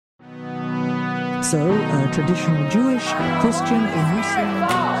So, traditional Jewish, Christian, or Muslim,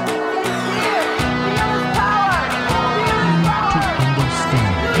 to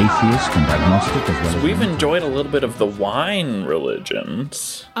understand atheist and agnostic as well as... We've enjoyed a little bit of the wine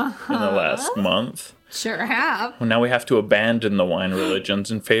religions in the last month. Sure have. Well, now we have to abandon the wine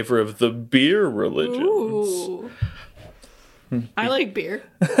religions in favor of the beer religions. Ooh. I like beer.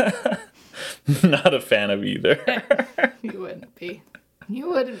 Not a fan of either. You wouldn't be. You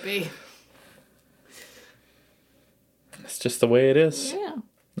wouldn't be. It's just the way it is. Yeah.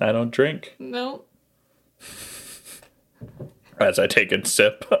 I don't drink. No. As I take a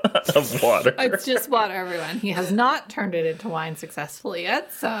sip of water. It's just water, everyone. He has not turned it into wine successfully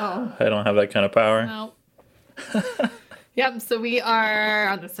yet, so... I don't have that kind of power. No. Yep, so we are,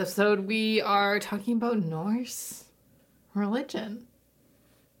 on this episode, we are talking about Norse religion.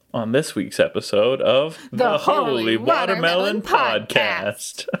 On this week's episode of The Holy Holy Watermelon Watermelon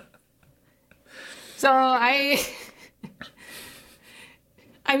Podcast. So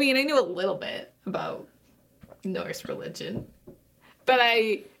I mean, I knew a little bit about Norse religion, but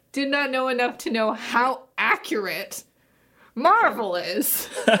I did not know enough to know how accurate Marvel is.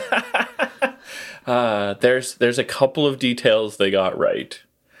 There's a couple of details they got right.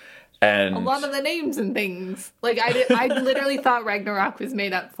 And A lot of the names and things. Like, I literally thought Ragnarok was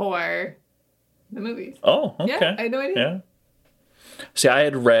made up for the movies. Oh, okay. Yeah, I had no idea. Yeah. See, I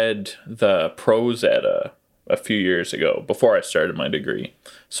had read the prose edda a few years ago before I started my degree.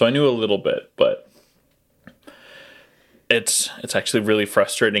 So I knew a little bit, but it's actually really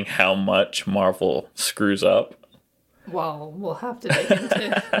frustrating how much Marvel screws up. Well, we'll have to dig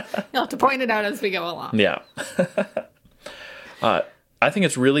into... You'll have to point it out as we go along. Yeah. I think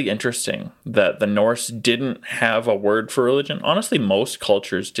it's really interesting that the Norse didn't have a word for religion. Honestly, most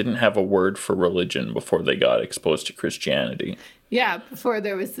cultures didn't have a word for religion before they got exposed to Christianity. Yeah, before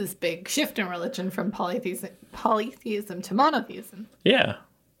there was this big shift in religion from polytheism to monotheism. Yeah.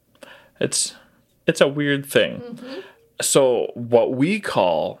 It's a weird thing. Mm-hmm. So what we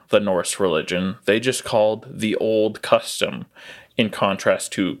call the Norse religion, they just called the old custom, in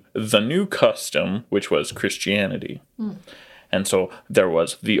contrast to the new custom, which was Christianity. Mm. And so there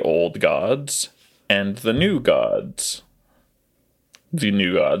was the old gods and the new gods. The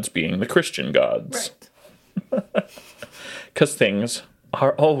new gods being the Christian gods. Right. Because things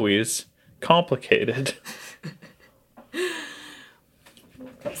are always complicated.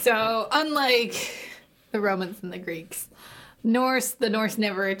 So, unlike the Romans and the Greeks, the Norse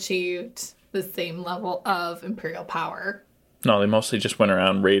never achieved the same level of imperial power. No, they mostly just went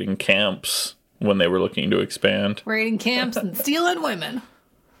around raiding camps when they were looking to expand. Raiding camps and stealing women.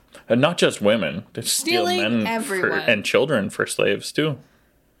 And not just women. They steal men and children for slaves, too.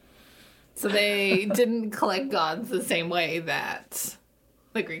 So they didn't collect gods the same way that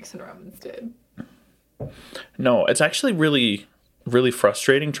the Greeks and Romans did. No, it's actually really, really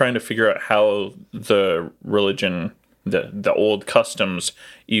frustrating trying to figure out how the religion, the old customs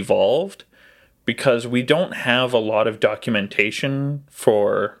evolved, because we don't have a lot of documentation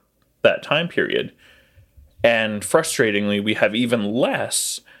for that time period. And frustratingly, we have even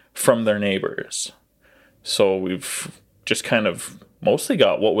less from their neighbors. So we've just kind of mostly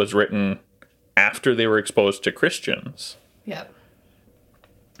got what was written after they were exposed to Christians. Yep.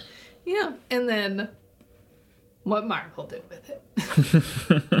 Yeah, and then what Marvel did with it.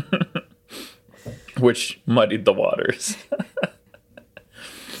 Which muddied the waters.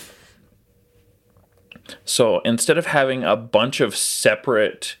 So instead of having a bunch of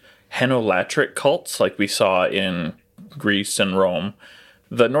separate Henolatric cults like we saw in Greece and Rome,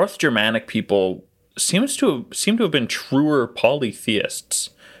 the North Germanic people seem to have been truer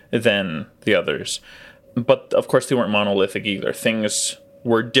polytheists than the others. But of course they weren't monolithic either. Things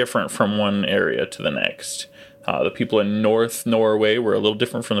were different from one area to the next. The people in North Norway were a little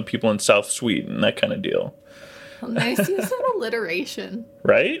different from the people in South Sweden, that kind of deal. Well, nice use of alliteration.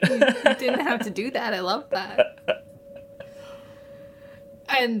 Right? You didn't have to do that. I love that.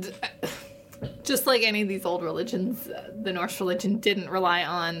 And just like any of these old religions, the Norse religion didn't rely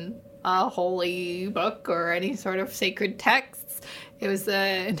on a holy book or any sort of sacred texts. It was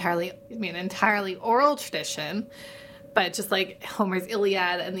an entirely oral tradition. But just like Homer's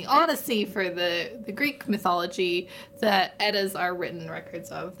Iliad and the Odyssey for the Greek mythology, the Eddas are written records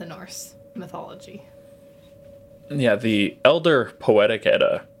of the Norse mythology. Yeah, the Elder Poetic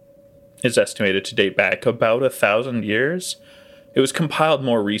Edda is estimated to date back about 1,000 years. It was compiled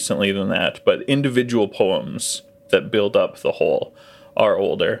more recently than that, but individual poems that build up the whole are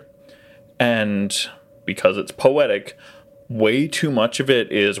older. And because it's poetic, way too much of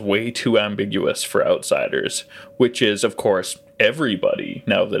it is way too ambiguous for outsiders, which is, of course, everybody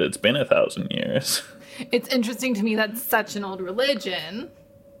now that it's been 1,000 years. It's interesting to me that such an old religion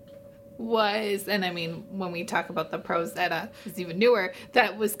was, and I mean, when we talk about the Prose Edda, it's even newer,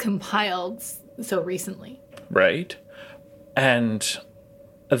 that was compiled so recently. Right? And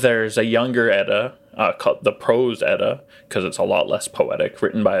there's a younger Edda called the Prose Edda, because it's a lot less poetic,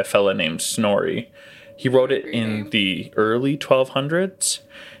 written by a fella named Snorri. He wrote it in the early 1200s,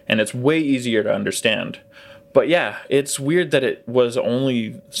 and it's way easier to understand. But yeah, it's weird that it was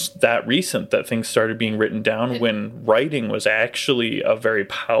only that recent that things started being written down when writing was actually a very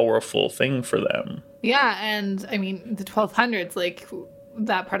powerful thing for them. Yeah, and I mean, the 1200s, like,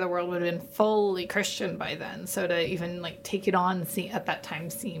 that part of the world would have been fully Christian by then. So to even, like, take it on at that time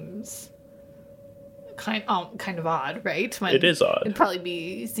seems kind of odd, right? It is odd. It'd probably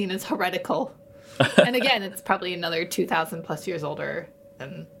be seen as heretical. And again, it's probably another 2,000 plus years older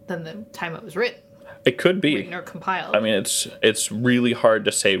than the time it was written. It could be. Written or compiled. I mean, it's really hard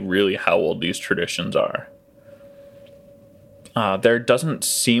to say really how old these traditions are. There doesn't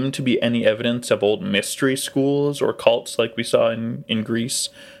seem to be any evidence of old mystery schools or cults like we saw in Greece.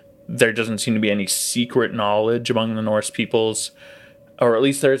 There doesn't seem to be any secret knowledge among the Norse peoples, or at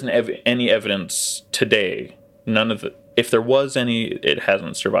least there isn't any evidence today. None of it. If there was any, it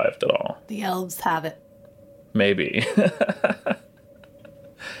hasn't survived at all. The elves have it. Maybe.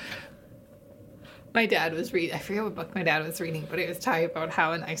 My dad was reading, I forget what book my dad was reading, but it was talking about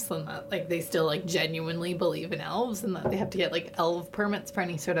how in Iceland that, like, they still, like, genuinely believe in elves and that they have to get, like, elf permits for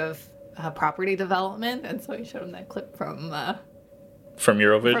any sort of property development. And so he showed him that clip from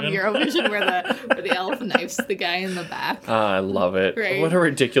Eurovision where the elf knifes the guy in the back. I love it. Right. What a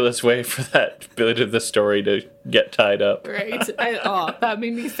ridiculous way for that bit of the story to get tied up. Right. That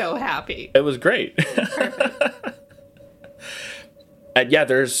made me so happy. It was great. Perfect. And yeah,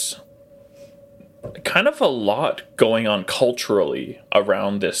 there's kind of a lot going on culturally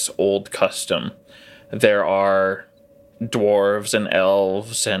around this old custom. There are dwarves and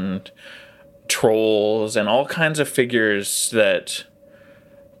elves and trolls and all kinds of figures that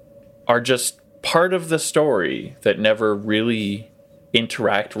are just part of the story that never really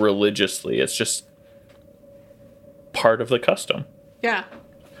interact religiously. It's just part of the custom. Yeah.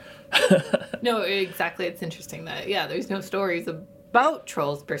 No, exactly. It's interesting that, yeah, there's no stories about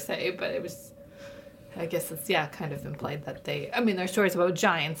trolls per se, but it was, I guess it's, yeah, kind of implied that there's stories about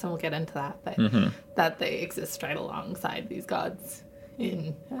giants, and we'll get into that, but that they exist right alongside these gods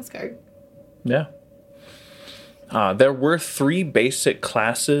in Asgard. Yeah. There were 3 basic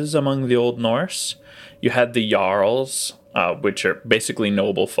classes among the Old Norse. You had the Jarls, which are basically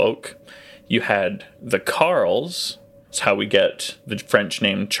noble folk. You had the Carls. It's how we get the French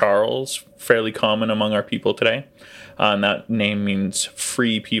name Charles, fairly common among our people today. And that name means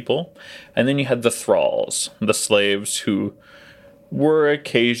free people. And then you had the thralls, the slaves who were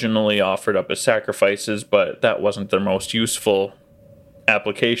occasionally offered up as sacrifices, but that wasn't their most useful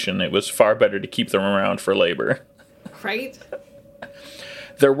application. It was far better to keep them around for labor. Right?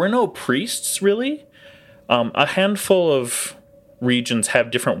 There were no priests, really. A handful of regions have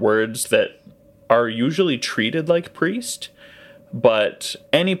different words that are usually treated like priest, but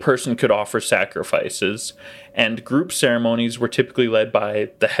any person could offer sacrifices, and group ceremonies were typically led by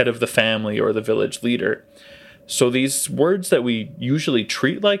the head of the family or the village leader. So these words that we usually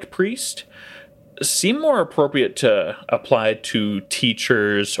treat like priest seem more appropriate to apply to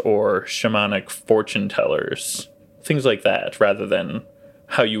teachers or shamanic fortune tellers, things like that, rather than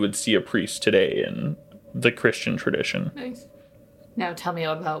how you would see a priest today in the Christian tradition. Nice. Now tell me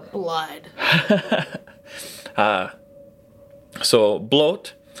about blood. So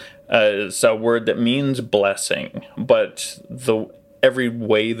blot is a word that means blessing, but every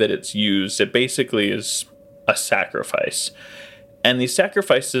way that it's used, it basically is a sacrifice. And these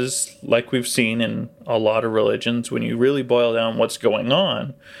sacrifices, like we've seen in a lot of religions, when you really boil down what's going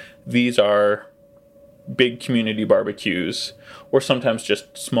on, these are big community barbecues or sometimes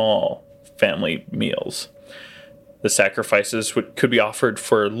just small family meals. The sacrifices could be offered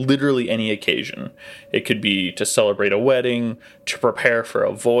for literally any occasion. It could be to celebrate a wedding, to prepare for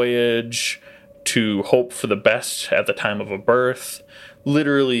a voyage, to hope for the best at the time of a birth.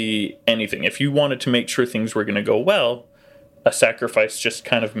 Literally anything. If you wanted to make sure things were going to go well, a sacrifice just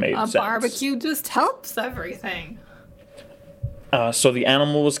kind of made sense. A barbecue just helps everything. So the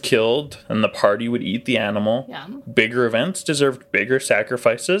animal was killed, and the party would eat the animal. Yeah. Bigger events deserved bigger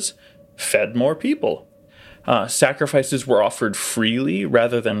sacrifices, fed more people. Sacrifices were offered freely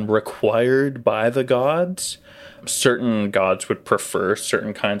rather than required by the gods. Certain gods would prefer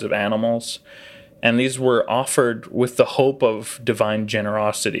certain kinds of animals. And these were offered with the hope of divine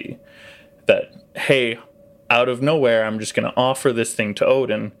generosity. That, hey, out of nowhere, I'm just going to offer this thing to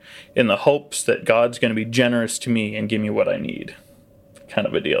Odin in the hopes that God's going to be generous to me and give me what I need. Kind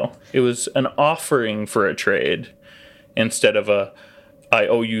of a deal. It was an offering for a trade instead of I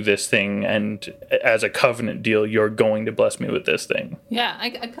owe you this thing, and as a covenant deal, you're going to bless me with this thing. Yeah, I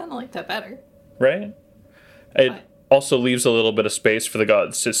kind of like that better. Right? It also leaves a little bit of space for the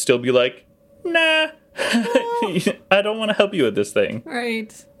gods to still be like, nah, I don't want to help you with this thing.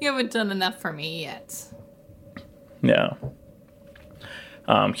 Right. You haven't done enough for me yet. Yeah.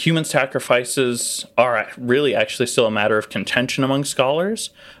 Human sacrifices are really actually still a matter of contention among scholars,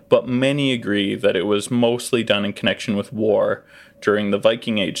 but many agree that it was mostly done in connection with war during the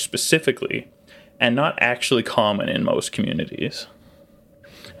Viking Age specifically, and not actually common in most communities.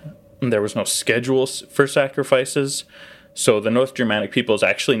 There was no schedule for sacrifices, so the North Germanic peoples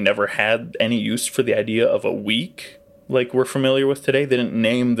actually never had any use for the idea of a week like we're familiar with today. They didn't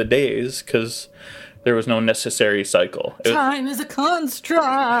name the days because there was no necessary cycle. Time is a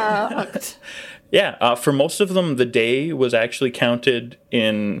construct. Yeah, for most of them, the day was actually counted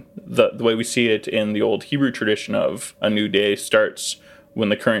in the way we see it in the old Hebrew tradition of a new day starts when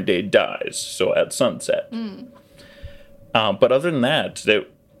the current day dies, so at sunset. But other than that, they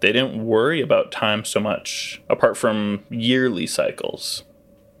didn't worry about time so much, apart from yearly cycles,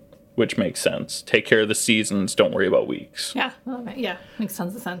 which makes sense. Take care of the seasons, don't worry about weeks. Yeah, yeah, makes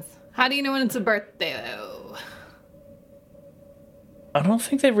tons of sense. How do you know when it's a birthday, though? I don't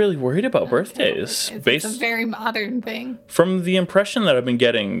think they really worried about birthdays. It's a very modern thing. From the impression that I've been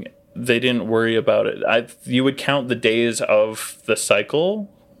getting, they didn't worry about it. You would count the days of the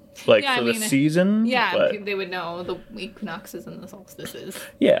cycle, like the season. Yeah, but they would know the equinoxes and the solstices.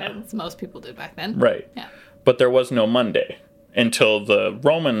 Yeah. As most people did back then. Right. Yeah. But there was no Monday until the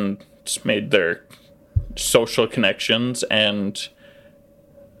Romans made their social connections, and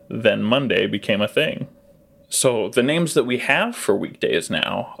then Monday became a thing. So the names that we have for weekdays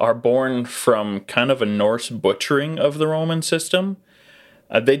now are born from kind of a Norse butchering of the Roman system.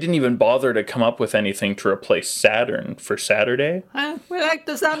 They didn't even bother to come up with anything to replace Saturn for Saturday. We like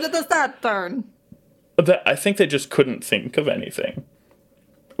the sound of the Saturn. I think they just couldn't think of anything.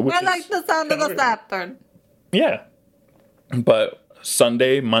 We like the sound of the Saturn. Yeah. But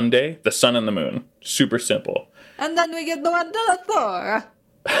Sunday, Monday, the sun and the moon. Super simple. And then we get the one to the Thor.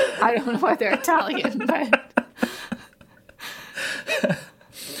 I don't know why they're Italian, but...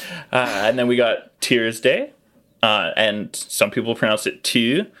 And then we got Tuesday, and some people pronounce it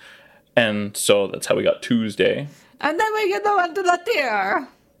T, and so that's how we got Tuesday. And then we get the one to the Tyr.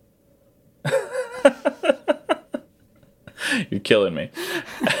 You're killing me.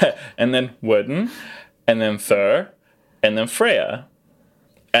 And then Woden, and then Thur, and then Freya.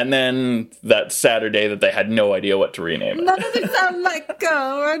 And then that Saturday that they had no idea what to rename it. None of these sound like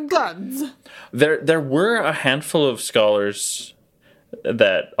guns. There were a handful of scholars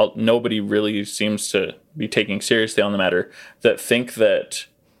that nobody really seems to be taking seriously on the matter that think that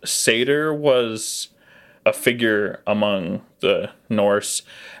Satyr was a figure among the Norse,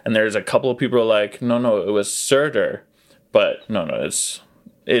 and there's a couple of people who are like, no, it was Surtur, but no,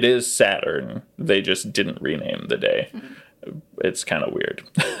 it is Saturn. They just didn't rename the day. It's kind of weird.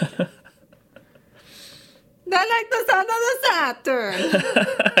 They like the sound of the Saturn.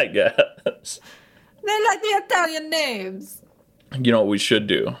 I guess. They like the Italian names. You know what we should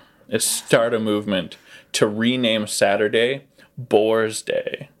do is start a movement to rename Saturday Boar's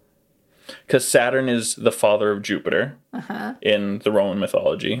Day. Because Saturn is the father of Jupiter in the Roman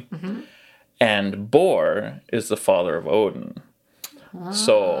mythology. Mm-hmm. And Bor is the father of Odin. Oh.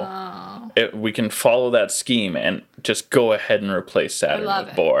 So we can follow that scheme and just go ahead and replace Saturn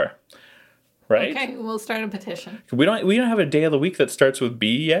with Bor. Right? Okay, we'll start a petition. We don't have a day of the week that starts with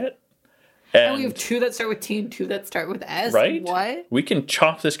B yet. And we have 2 that start with T and 2 that start with S. Right? What? We can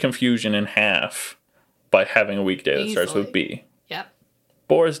chop this confusion in half by having a weekday that starts with B. Yep.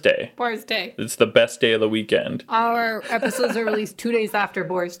 Boar's Day. Boar's Day. It's the best day of the weekend. Our episodes are released 2 days after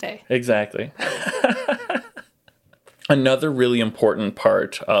Boar's Day. Exactly. Another really important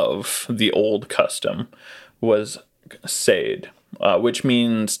part of the old custom was seid, which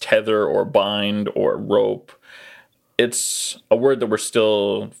means tether or bind or rope. It's a word that we're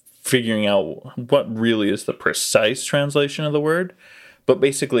still figuring out what really is the precise translation of the word, but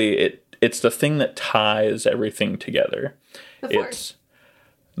basically it's the thing that ties everything together. It's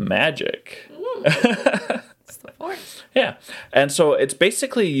magic. It's the Force. Yeah, and so it's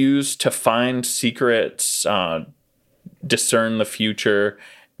basically used to find secrets, discern the future,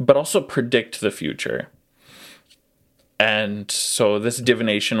 but also predict the future. And so this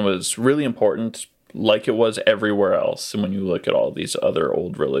divination was really important, like it was everywhere else. And when you look at all these other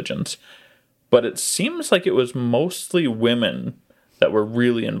old religions, but it seems like it was mostly women that were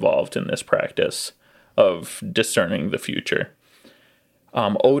really involved in this practice of discerning the future.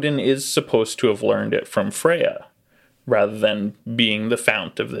 Odin is supposed to have learned it from Freya, rather than being the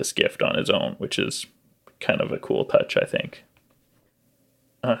fount of this gift on his own, which is kind of a cool touch, I think.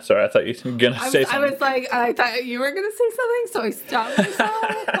 Sorry, I thought you were going to say something. I was like, I thought you were going to say something, so I stopped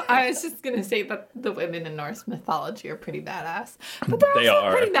myself. I was just going to say that the women in Norse mythology are pretty badass. But they're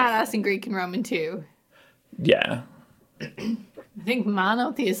also pretty badass in Greek and Roman, too. Yeah. I think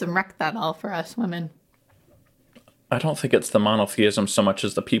monotheism wrecked that all for us women. I don't think it's the monotheism so much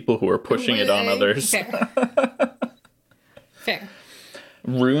as the people who are pushing it on others. Fair. Fair.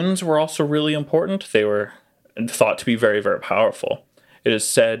 Runes were also really important. They were thought to be very, very powerful. It is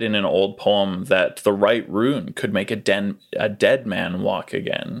said in an old poem that the right rune could make a dead man walk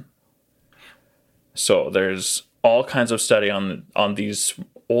again. So there's all kinds of study on these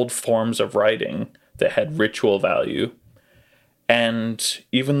old forms of writing that had ritual value. And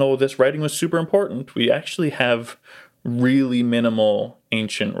even though this writing was super important, we actually have really minimal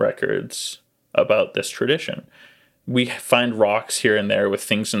ancient records about this tradition. We find rocks here and there with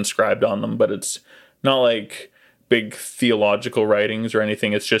things inscribed on them, but it's not like big theological writings or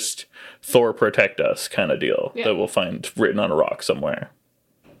anything. It's just Thor protect us kind of deal that we'll find written on a rock somewhere.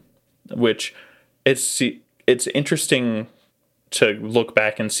 Which it's interesting to look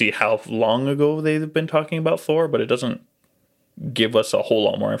back and see how long ago they've been talking about Thor, but it doesn't give us a whole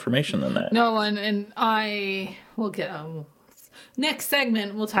lot more information than that. No, and I will get next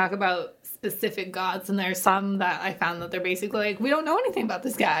segment we'll talk about specific gods, and there's some that I found that they're basically like, we don't know anything about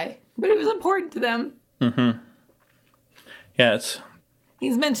this guy, but it was important to them. Mm-hmm. Yeah,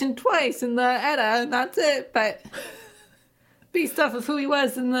 he's mentioned twice in the Edda, and that's it, but based off of who he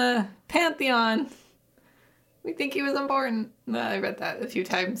was in the Pantheon, we think he was important. I read that a few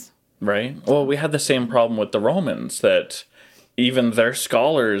times. Right. Well, we had the same problem with the Romans, that even their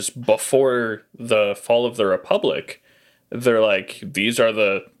scholars before the fall of the Republic, they're like, these are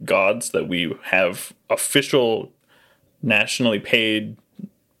the gods that we have official, nationally paid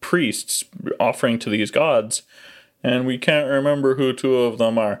priests offering to these gods, and we can't remember who two of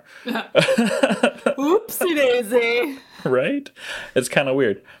them are. Oopsie daisy. Right? It's kind of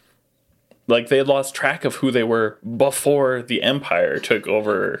weird. Like, they had lost track of who they were before the Empire took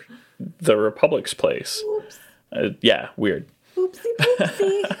over the Republic's place. Oops. Yeah, weird. Oopsie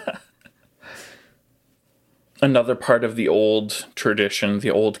poopsie. Another part of the old tradition,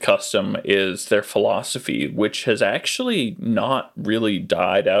 the old custom, is their philosophy, which has actually not really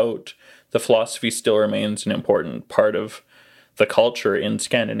died out. The philosophy still remains an important part of the culture in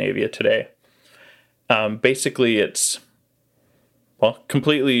Scandinavia today. Basically, it's,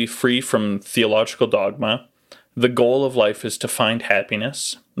 completely free from theological dogma. The goal of life is to find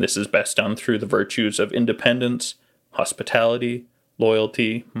happiness. This is best done through the virtues of independence, hospitality,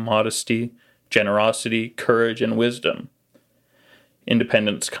 loyalty, modesty, generosity, courage, and wisdom.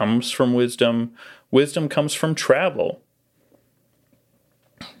 Independence comes from wisdom. Wisdom comes from travel.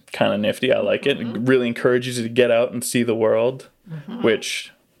 Kind of nifty. I like it. It really encourages you to get out and see the world,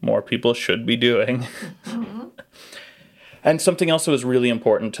 which more people should be doing. And something else that was really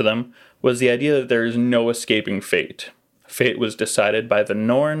important to them was the idea that there is no escaping fate. Fate was decided by the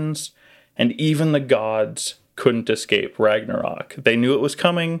Norns, and even the gods couldn't escape Ragnarok. They knew it was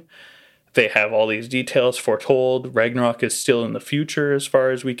coming. They have all these details foretold. Ragnarok is still in the future, as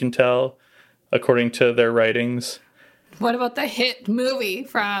far as we can tell, according to their writings. What about the hit movie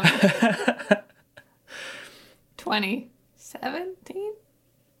from 2017?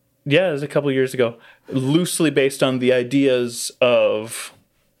 Yeah, it was a couple years ago. Loosely based on the ideas of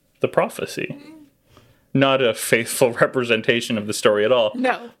the prophecy. Not a faithful representation of the story at all.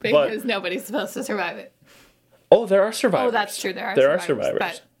 No, because nobody's supposed to survive it. Oh, there are survivors. Oh, that's true. There are survivors.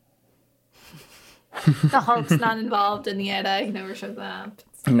 But the Hulk's not involved in the Edda. He never shows up.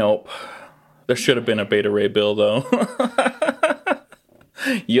 Nope. There should have been a Beta Ray Bill, though.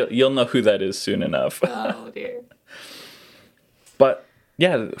 You'll know who that is soon enough. Oh, dear. But,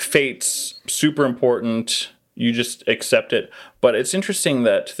 yeah, fate's super important. You just accept it. But it's interesting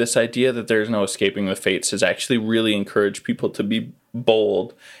that this idea that there's no escaping the fates has actually really encouraged people to be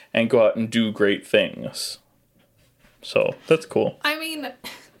bold and go out and do great things. So, that's cool.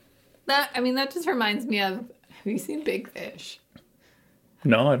 That just reminds me of, have you seen Big Fish?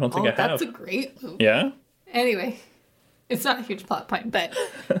 No, I don't think I have. That's a great movie. Yeah? Anyway, it's not a huge plot point, but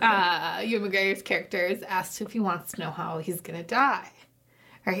Ewan McGregor's character is asked if he wants to know how he's going to die.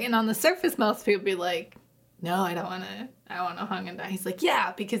 Right? And on the surface, most people be like, no, I don't want to. I want to know how I'm going to die. He's like,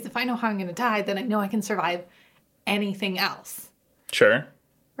 yeah, because if I know how I'm going to die, then I know I can survive anything else. Sure.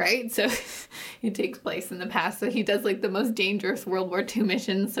 Right? So it takes place in the past. So he does like the most dangerous World War II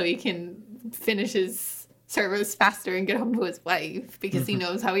mission so he can finish his service faster and get home to his wife because he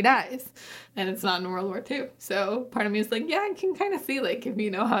knows how he dies. And it's not in World War II. So part of me is like, yeah, I can kind of see like if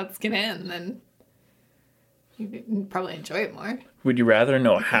you know how it's going to end, then you can probably enjoy it more. Would you rather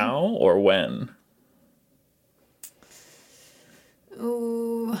know how or when?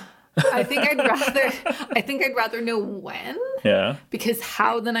 Ooh, I think I'd rather know when. Yeah. Because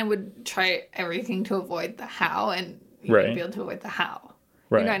how, then I would try everything to avoid the how, and you Right. would be able to avoid the how.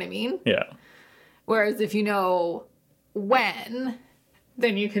 Right. You know what I mean? Yeah. Whereas if you know when,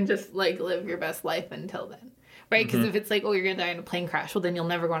 then you can just like live your best life until then. Right? Because if it's like, oh, you're going to die in a plane crash, well, then you'll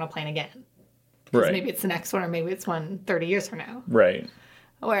never go on a plane again. Right. Maybe it's the next one, or maybe it's one 30 years from now. Right.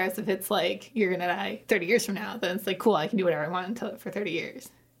 Whereas if it's like, you're going to die 30 years from now, then it's like, cool, I can do whatever I want for 30 years.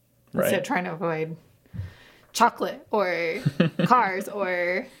 Right. Instead of trying to avoid chocolate or cars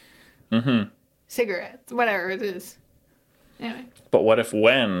or cigarettes, whatever it is. Anyway. But what if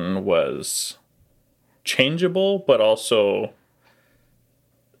when was changeable, but also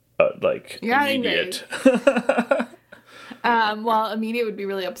like You're immediate? Well, immediate would be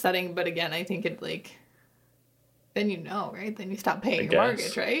really upsetting, but again, I think it like, then you know, right? Then you stop paying your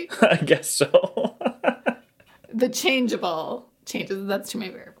mortgage, right? I guess so. The changeable changes, that's too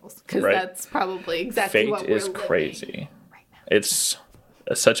many variables, because Right. that's probably exactly Fate what we're is living crazy. right now. It's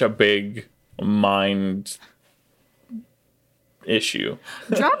such a big mind issue.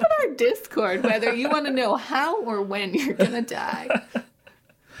 Drop in our Discord whether you want to know how or when you're gonna die.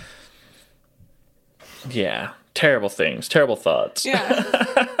 Yeah. Terrible things, terrible thoughts. Yeah.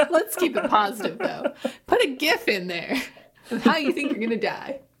 Let's keep it positive though. Put a GIF in there of how you think you're gonna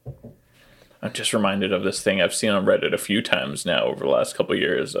die. I'm just reminded of this thing I've seen on Reddit a few times now over the last couple of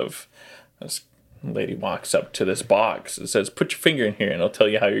years of this lady walks up to this box and says, put your finger in here and it'll tell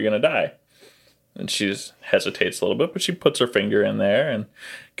you how you're going to die. And she hesitates a little bit, but she puts her finger in there and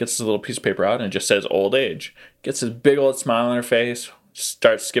gets this little piece of paper out and it just says old age. Gets this big old smile on her face,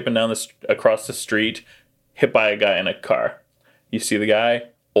 starts skipping down across the street, hit by a guy in a car. You see the guy?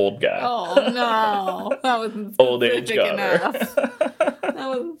 Old guy. Oh no. That wasn't Old age specific got her. enough. That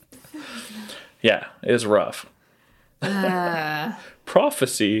was Yeah, it's rough.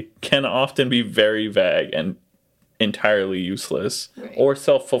 Prophecy can often be very vague and entirely useless, Right. or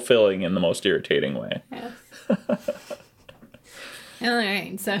self-fulfilling in the most irritating way. yes. All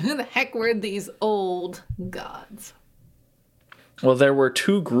right, so who the heck were these old gods? Well, there were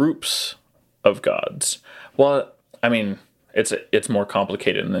two groups of gods. Well, I mean, it's more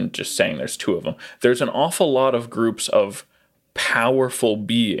complicated than just saying there's two of them. There's an awful lot of groups of powerful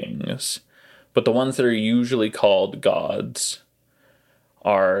beings, but the ones that are usually called gods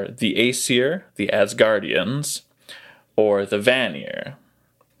are the Aesir, the Asgardians, or the Vanir,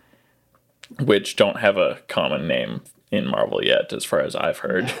 which don't have a common name in Marvel yet, as far as I've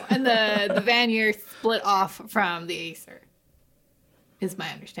heard. And the Vanir split off from the Aesir, is my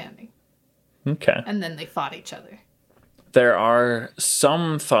understanding. Okay. And then they fought each other. There are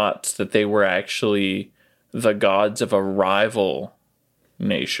some thoughts that they were actually the gods of a rival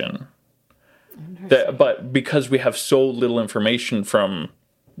nation. But because we have so little information from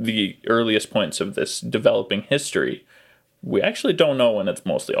the earliest points of this developing history, we actually don't know, and it's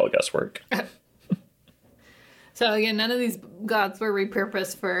mostly all guesswork. So again, none of these gods were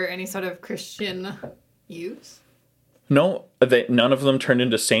repurposed for any sort of Christian use. No, none of them turned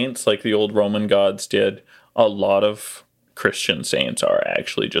into saints like the old Roman gods did. A lot of Christian saints are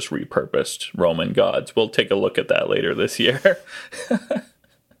actually just repurposed Roman gods. We'll take a look at that later this year.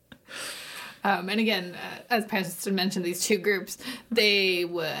 And again, as Pastor mentioned, these two groups, they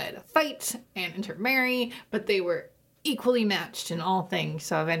would fight and intermarry, but they were equally matched in all things.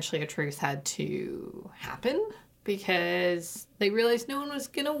 So eventually a truce had to happen because they realized no one was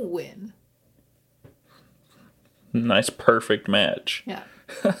going to win. Nice, perfect match. Yeah.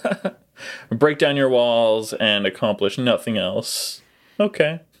 Break down your walls and accomplish nothing else.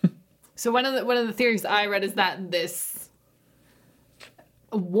 Okay. So one of the theories I read is that this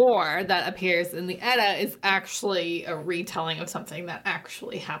war that appears in the Edda is actually a retelling of something that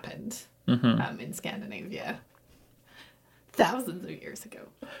actually happened in Scandinavia thousands of years ago.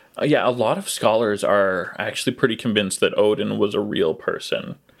 Yeah, a lot of scholars are actually pretty convinced that Odin was a real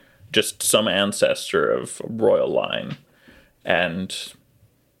person, just some ancestor of royal line. And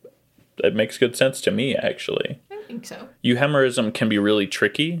it makes good sense to me, actually. I think so. Euhemerism can be really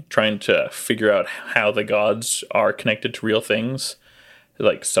tricky, trying to figure out how the gods are connected to real things.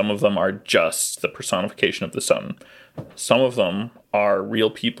 Like, some of them are just the personification of the sun. Some of them are real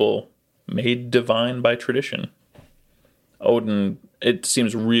people made divine by tradition. Odin, it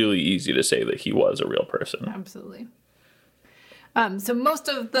seems really easy to say that he was a real person. Absolutely. So most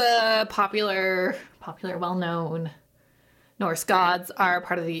of the popular, well-known Norse gods are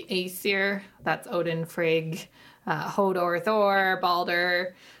part of the Aesir. That's Odin, Frigg, Hodor, Thor,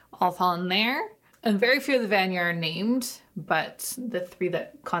 Balder, all fall in there. And very few of the Vanir are named, but the three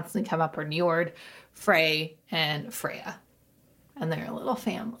that constantly come up are Njord, Frey, and Freya. And they're a little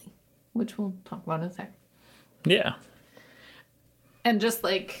family, which we'll talk about in a sec. Yeah. And just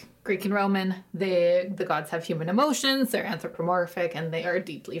like Greek and Roman, the gods have human emotions, they're anthropomorphic, and they are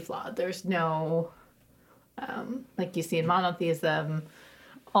deeply flawed. There's no, like you see in monotheism,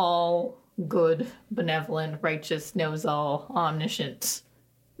 all good, benevolent, righteous, knows all, omniscient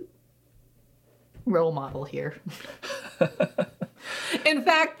role model here. In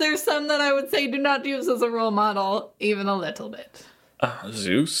fact, there's some that I would say do not use as a role model even a little bit.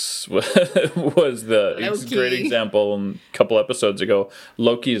 Zeus was the Loki. great example a couple episodes ago.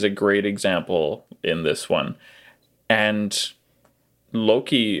 Loki is a great example in this one. And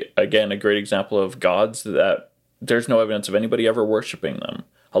Loki, again, a great example of gods that there's no evidence of anybody ever worshiping them.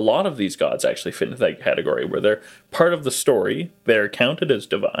 A lot of these gods actually fit into that category where they're part of the story, they're counted as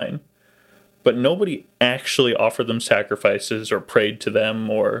divine, but nobody actually offered them sacrifices or prayed to them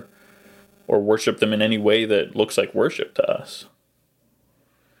or worshiped them in any way that looks like worship to us.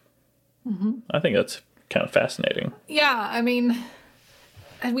 Mm-hmm. I think that's kind of fascinating. Yeah, I mean,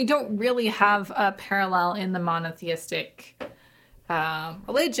 and we don't really have a parallel in the monotheistic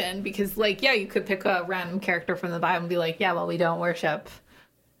religion because, like, yeah, you could pick a random character from the Bible and be like, yeah, well, we don't worship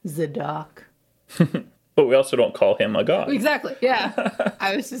Zadok. But we also don't call him a god. Exactly, yeah.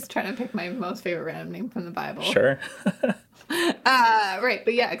 I was just trying to pick my most favorite random name from the Bible. Sure. Right,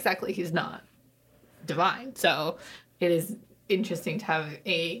 but yeah, exactly. He's not divine. So it is interesting to have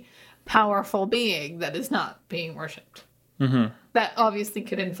a powerful being that is not being worshipped. Mm-hmm. That obviously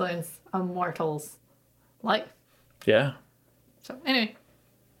could influence a mortal's life. Yeah. So anyway.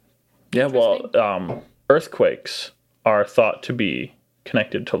 Yeah, well, earthquakes are thought to be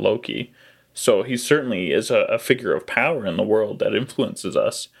connected to Loki. So he certainly is a figure of power in the world that influences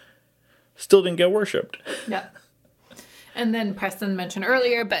us. Still didn't get worshipped. Yeah. And then Preston mentioned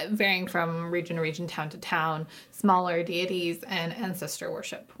earlier, but varying from region to region, town to town, smaller deities and ancestor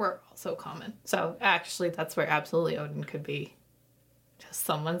worship were also common. So actually, that's where absolutely Odin could be just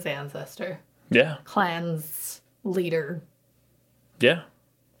someone's ancestor. Yeah. Clan's leader. Yeah.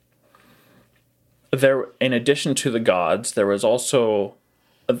 There, in addition to the gods, there was also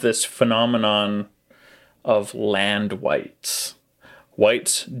this phenomenon of land wights.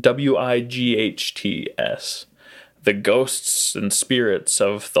 Wights, Wights, the ghosts and spirits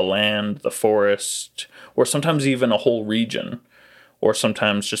of the land, the forest, or sometimes even a whole region, or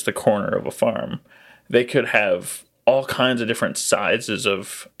sometimes just a corner of a farm. They could have all kinds of different sizes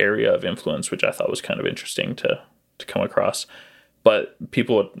of area of influence, which I thought was kind of interesting to come across. But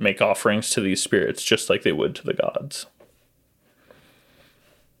people would make offerings to these spirits just like they would to the gods.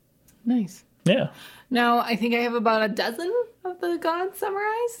 Nice. Yeah. Now, I think I have about a dozen of the gods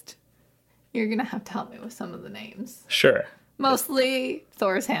summarized. You're going to have to help me with some of the names. Sure. Mostly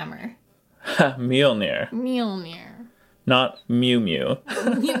Thor's hammer. Mjolnir. Mjolnir. Not Mew Mew.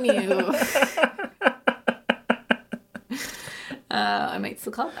 Mew Mew. I might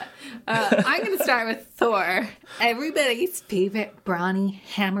still call it that. I'm going to start with Thor. Everybody's favorite brawny,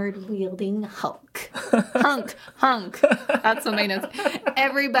 hammer-wielding Hulk. Hunk. That's what my notes.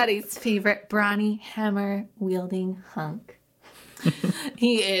 Everybody's favorite brawny, hammer-wielding hunk.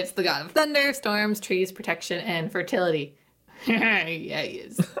 He is the god of thunder, storms, trees, protection, and fertility. Yeah, he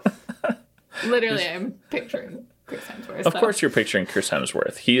is. Literally, I'm picturing Chris Hemsworth. Of course you're picturing Chris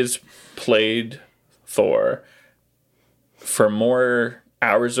Hemsworth. He has played Thor for more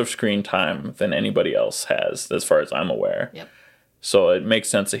hours of screen time than anybody else has, as far as I'm aware. Yep. So it makes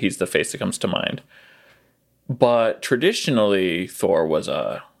sense that he's the face that comes to mind. But traditionally, Thor was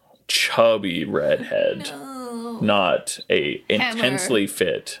a chubby redhead, not a intensely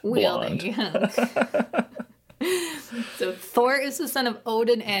fit blonde. So Thor is the son of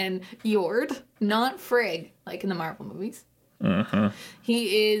Odin and Njord, not Frigg, like in the Marvel movies. Mm-hmm.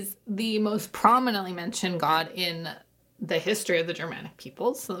 He is the most prominently mentioned god in the history of the Germanic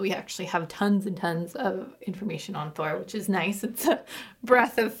peoples. So we actually have tons and tons of information on Thor, which is nice. It's a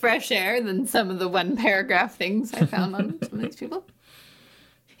breath of fresh air than some of the one paragraph things I found on some of these people.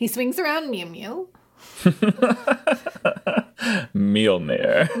 He swings around Mew Mew.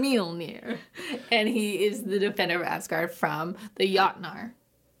 Mjolnir. Mjolnir. And he is the defender of Asgard from the Jotnar.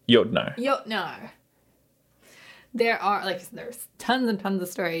 Jotnar. Jotnar. There's tons and tons of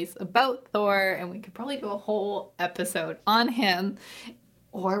stories about Thor, and we could probably do a whole episode on him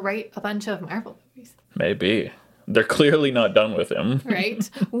or write a bunch of Marvel movies. Maybe. They're clearly not done with him. Right?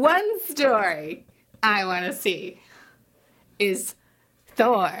 One story I want to see is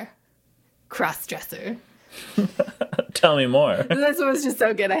Thor crossdresser. Tell me more. This was just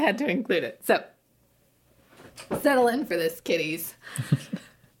so good I had to include it. So, settle in for this, kiddies.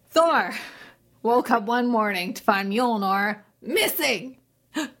 Thor woke up one morning to find Mjolnir missing.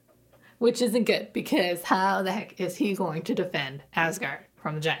 Which isn't good, because how the heck is he going to defend Asgard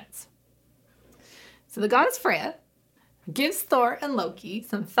from the giants? So the goddess Freya gives Thor and Loki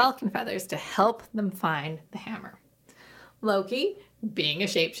some falcon feathers to help them find the hammer. Loki, being a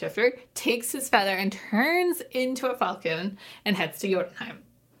shapeshifter, takes his feather and turns into a falcon and heads to Jotunheim.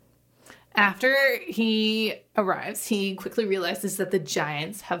 After he arrives, he quickly realizes that the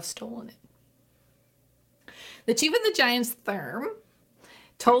giants have stolen it. The chief of the giants, Thrym,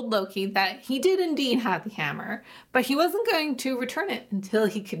 told Loki that he did indeed have the hammer, but he wasn't going to return it until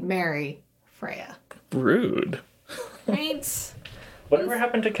he could marry Freya. Rude. Right? Whatever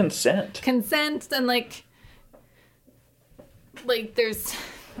happened to consent? Consent and there's,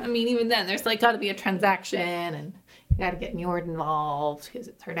 I mean, even then, there's got to be a transaction, and you got to get Njord involved because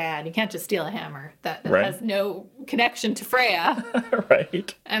it's her dad. You can't just steal a hammer that Right. has no connection to Freya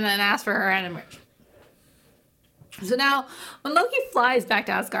Right. and then ask for her hand in marriage. So now, when Loki flies back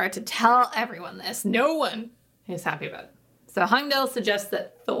to Asgard to tell everyone this, no one is happy about it. So Heimdall suggests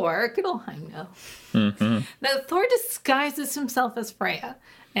that Thor, good old Heimdall, that Thor disguises himself as Freya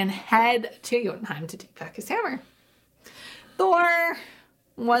and head to Jotunheim to take back his hammer. Thor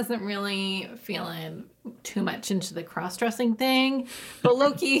wasn't really feeling too much into the cross-dressing thing, but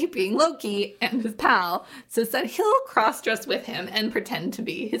Loki, being Loki and his pal, says that he'll cross-dress with him and pretend to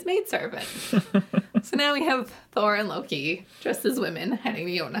be his maidservant. So now we have Thor and Loki dressed as women heading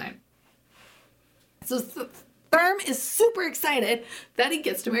to Jotunheim. So Thrym is super excited that he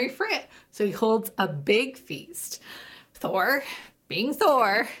gets to marry Freya, so he holds a big feast. Thor, being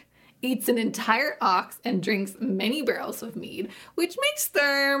Thor, eats an entire ox and drinks many barrels of mead, which makes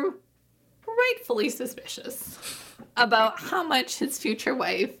Thrym rightfully suspicious about how much his future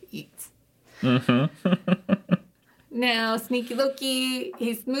wife eats. Now, sneaky Loki,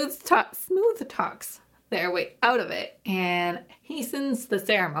 he smooth talks their way out of it and hastens the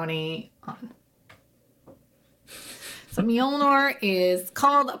ceremony on. So Mjolnir is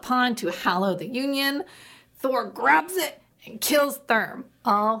called upon to hallow the union. Thor grabs it and kills Thrym,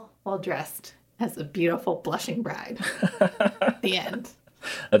 all while dressed as a beautiful blushing bride. The end.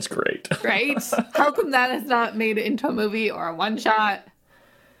 That's great. Right? How come that has not made it into a movie or a one-shot?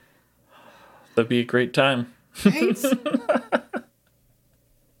 That'd be a great time. Right? So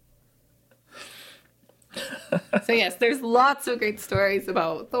yes, there's lots of great stories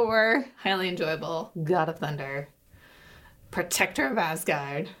about Thor. Highly enjoyable. God of Thunder. Protector of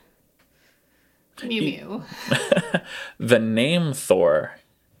Asgard. Mew Mew. The name Thor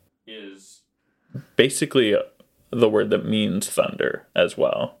is basically the word that means thunder as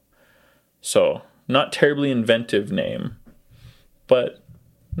well. So, not terribly inventive name, but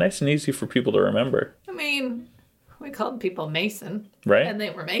nice and easy for people to remember. I mean, we called people Mason. Right. And they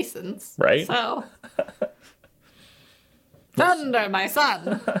were Masons. Right. So. Thunder, my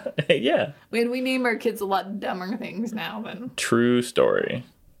son. Yeah. We name our kids a lot dumber things now than. True story.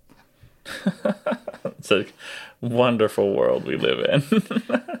 It's a wonderful world we live in.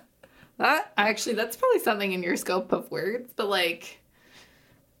 That's probably something in your scope of words, but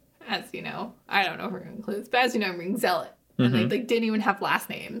as you know, I don't know if it includes, but as you know, I'm reading Zealot. And they didn't even have last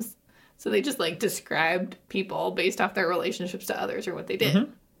names. So they just described people based off their relationships to others or what they did.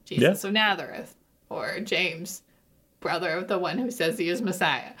 Jesus of Nazareth or James, brother of the one who says he is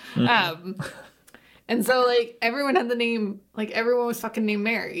Messiah. And so everyone had the name, everyone was fucking named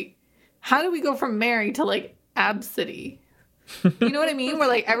Mary. How do we go from Mary to Absidy? You know what I mean?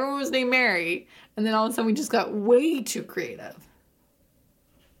 Where everyone was named Mary, and then all of a sudden we just got way too creative.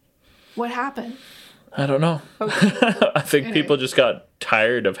 What happened? I don't know. Okay. I think people just got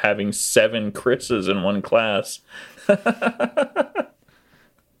tired of having 7 Chris's in one class. Yeah,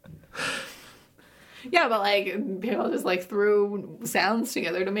 but people just threw sounds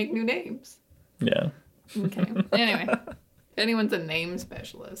together to make new names. Yeah. Okay. Anyway, if anyone's a name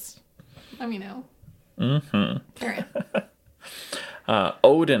specialist, let me know. Carry on.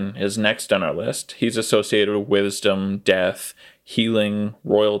 Odin is next on our list. He's associated with wisdom, death, healing,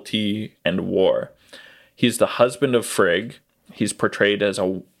 royalty, and war. He's the husband of Frigg, He's portrayed as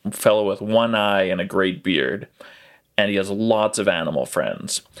a fellow with one eye and a great beard, and he has lots of animal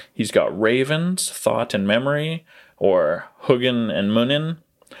friends. He's got ravens, Thought and Memory, or Hugin and Munin.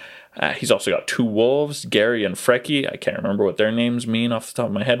 He's also got 2 wolves, Gary and Frecky. I can't remember what their names mean off the top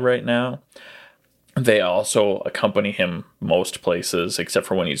of my head right now. They also accompany him most places, except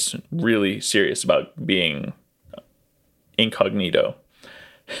for when he's really serious about being incognito.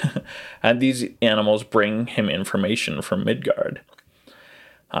 And these animals bring him information from Midgard.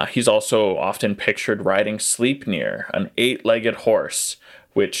 He's also often pictured riding Sleipnir, an 8-legged horse,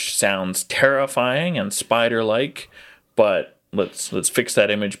 which sounds terrifying and spider-like, but let's fix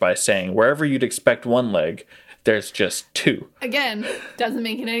that image by saying wherever you'd expect 1 leg, there's just 2. Again, doesn't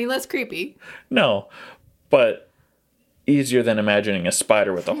make it any less creepy. No, but easier than imagining a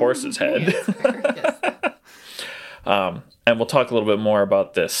spider with a horse's head. Yes. And we'll talk a little bit more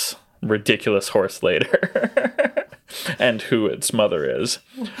about this ridiculous horse later and who its mother is.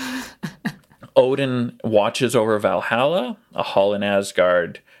 Odin watches over Valhalla, a hall in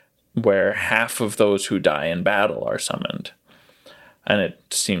Asgard where half of those who die in battle are summoned. And it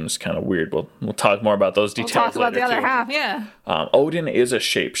seems kind of weird. We'll talk more about those details. We'll talk about later, the other too. half, yeah. Odin is a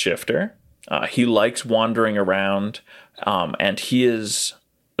shapeshifter. He likes wandering around, and he is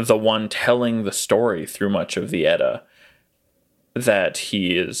the one telling the story through much of the Edda. That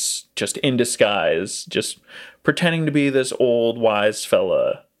he is just in disguise, just pretending to be this old wise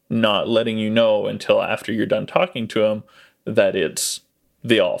fella, not letting you know until after you're done talking to him that it's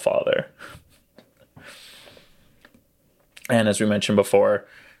the Allfather. And as we mentioned before,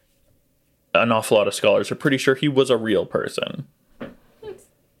 an awful lot of scholars are pretty sure he was a real person.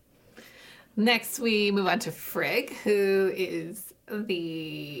 Next, we move on to Frigg, who is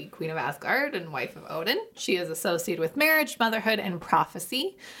the Queen of Asgard and wife of Odin. She is associated with marriage, motherhood, and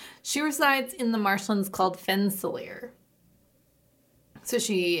prophecy. She resides in the marshlands called Fensalir. So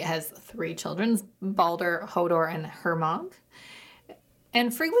she has 3 children, Balder, Hodor, and Hermod.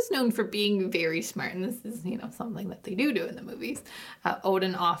 And Frigg was known for being very smart, and this is, something that they do in the movies.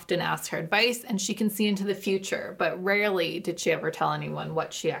 Odin often asks her advice, and she can see into the future, but rarely did she ever tell anyone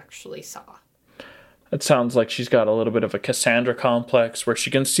what she actually saw. It sounds like she's got a little bit of a Cassandra complex where she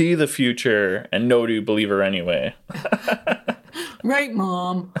can see the future and nobody would believe her anyway. Right,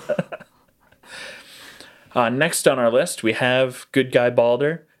 Mom. Next on our list, we have good guy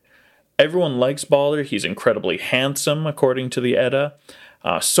Balder. Everyone likes Balder. He's incredibly handsome, according to the Edda.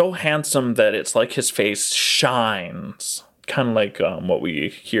 So handsome that it's like his face shines. Kind of like what we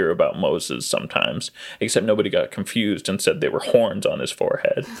hear about Moses sometimes, except nobody got confused and said they were horns on his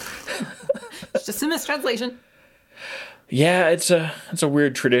forehead. It's just a mistranslation. Yeah, it's a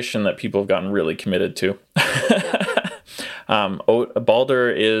weird tradition that people have gotten really committed to. Balder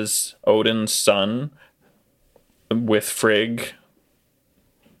is Odin's son with Frigg.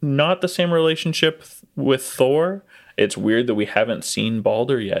 Not the same relationship with Thor. It's weird that we haven't seen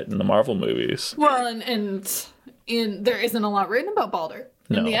Balder yet in the Marvel movies. Well, and there isn't a lot written about Balder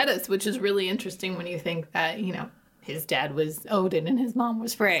in the No. Eddas, which is really interesting when you think that, his dad was Odin and his mom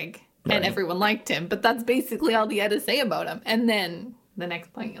was Frigg. Right. And everyone liked him, but that's basically all the Eddas say about him. And then the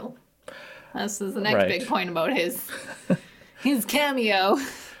next point this is the next Right. big point about his cameo.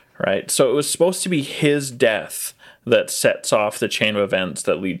 Right. So it was supposed to be his death that sets off the chain of events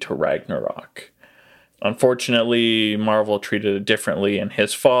that lead to Ragnarok. Unfortunately, Marvel treated it differently, and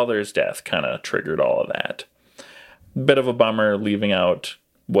his father's death kind of triggered all of that. Bit of a bummer, leaving out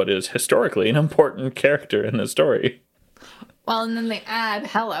what is historically an important character in the story. Well, and then they add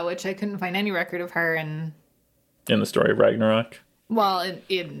Hela, which I couldn't find any record of her in In the story of Ragnarok. Well,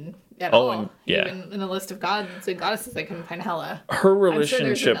 at all. and yeah. Even in the list of gods and goddesses, I couldn't find Hela. Her there's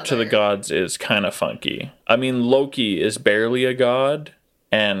relationship to the another. gods is kind of funky. I mean, Loki is barely a god,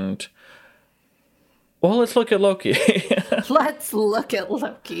 and... Well, let's look at Loki. Let's look at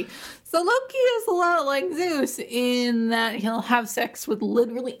Loki. So Loki is a lot like Zeus in that he'll have sex with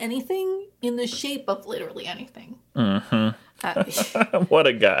literally anything in the shape of literally anything. Mm-hmm. What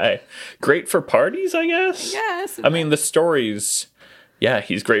a guy. Great for parties, I guess? Yes. I mean, the stories... Yeah,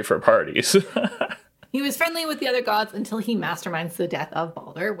 he's great for parties. He was friendly with the other gods until he masterminds the death of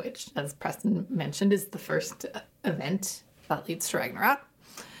Balder, which, as Preston mentioned, is the first event that leads to Ragnarok.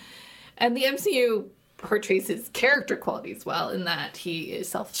 And the MCU portrays his character qualities well in that he is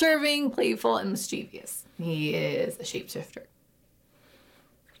self-serving, playful, and mischievous. He is a shapeshifter.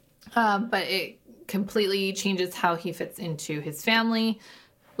 But it completely changes how he fits into his family.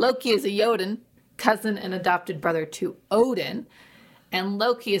 Loki is a Jotun, cousin and adopted brother to Odin. And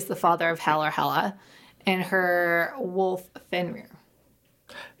Loki is the father of Hela and her wolf Fenrir.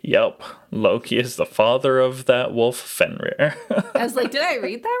 Yep, Loki is the father of that wolf Fenrir. I was like, did I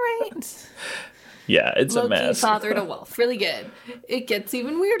read that right? Yeah, it's a Loki mess. fathered a wolf. Really good. It gets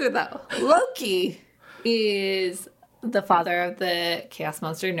even weirder, though. Loki is the father of the chaos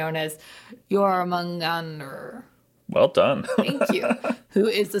monster known as Jormungandr. Well done. Thank you. Who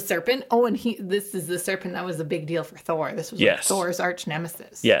is the serpent? Oh, and this is the serpent that was a big deal for Thor. This was Yes. Thor's arch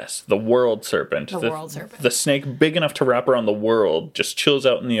nemesis. Yes, the world serpent. The world serpent. The snake big enough to wrap around the world, just chills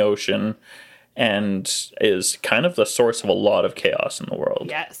out in the ocean and is kind of the source of a lot of chaos in the world.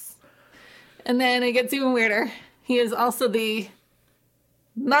 Yes. And then it gets even weirder. He is also the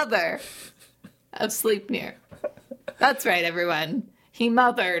mother of Sleipnir. That's right, everyone. He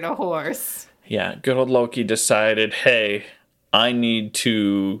mothered a horse. Yeah, good old Loki decided, hey, I need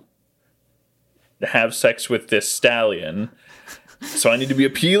to have sex with this stallion, so I need to be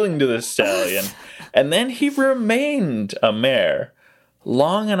appealing to this stallion. And then he remained a mare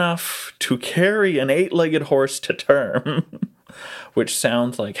long enough to carry an 8-legged horse to term, which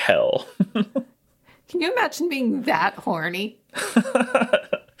sounds like hell. Can you imagine being that horny?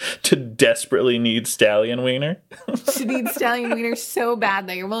 To desperately need stallion wiener. To need stallion wiener so bad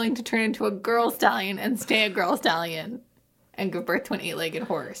that you're willing to turn into a girl stallion and stay a girl stallion and give birth to an 8-legged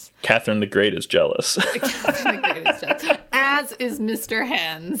horse. Catherine the Great is jealous. As is Mr.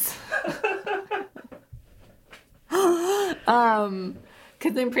 Hands.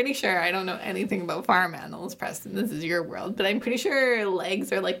 Because I'm pretty sure, I don't know anything about farm animals, Preston, this is your world, but I'm pretty sure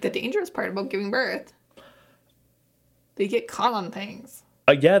legs are like the dangerous part about giving birth. They get caught on things.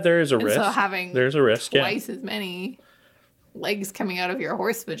 Yeah, there is a risk. So having There's a risk, yeah. twice as many legs coming out of your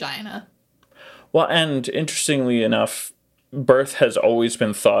horse vagina. Well, and interestingly enough, birth has always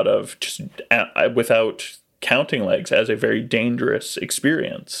been thought of just without counting legs as a very dangerous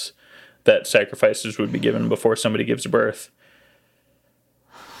experience, that sacrifices would be given before somebody gives birth.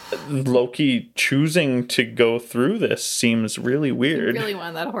 Loki choosing to go through this seems really weird. Really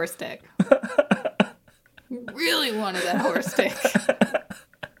wanted that horse dick. Really wanted that horse dick.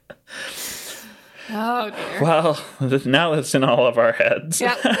 Oh dear. Well, now that's in all of our heads.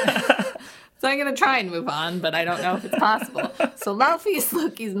 Yep. So I'm going to try and move on, but I don't know if it's possible. So Laufey is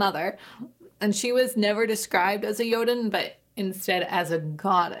Loki's mother, and she was never described as a Jotun, but instead as a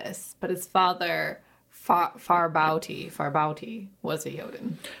goddess. But his father, Farbauti, was a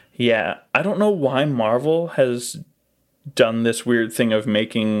Jotun. Yeah, I don't know why Marvel has done this weird thing of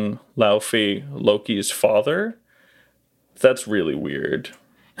making Laufey Loki's father. That's really weird.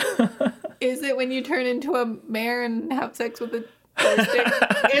 Is it when you turn into a mare and have sex with a horse dick?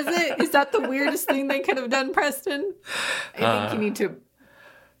 Is it? Is that the weirdest thing they could have done, Preston? I think you need to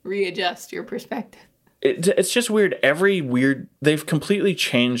readjust your perspective. It's just weird. They've completely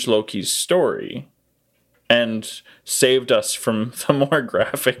changed Loki's story and saved us from the more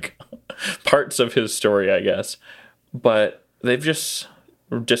graphic parts of his story, I guess. But they've just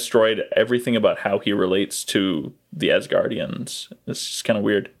destroyed everything about how he relates to the Asgardians. It's just kind of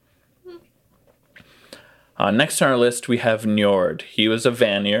weird. Next on our list, we have Njord. He was a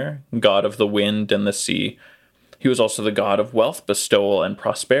Vanir, god of the wind and the sea. He was also the god of wealth bestowal and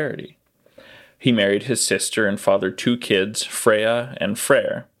prosperity. He married his sister and fathered 2 kids, Freya and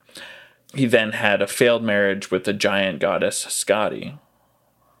Freyr. He then had a failed marriage with the giant goddess Skadi.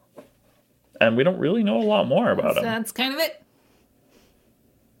 And we don't really know a lot more about him. That's kind of it.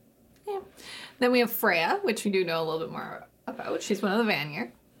 Yeah. Then we have Freya, which we do know a little bit more about. She's one of the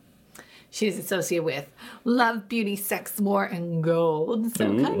Vanir. She's associated with love, beauty, sex, war, and gold.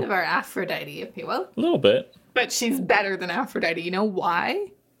 So Ooh. kind of our Aphrodite, if you will. A little bit. But she's better than Aphrodite. You know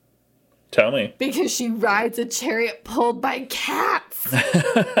why? Tell me. Because she rides a chariot pulled by cats.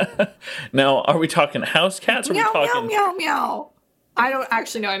 Now, are we talking house cats? Or are we Meow, meow, talking... meow, meow. I don't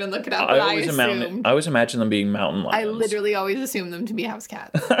actually know. I didn't look it up, but I always imagine them being mountain lions. I literally always assume them to be house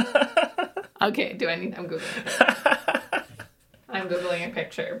cats. Okay, I'm Googling. I'm Googling a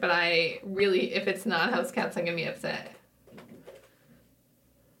picture, but if it's not house cats, I'm going to be upset.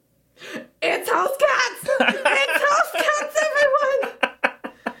 It's house cats! It's house cats, everyone!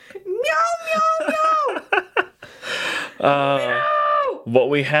 Meow, meow, meow! Meow! What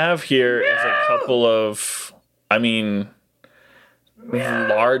we have here is a couple of,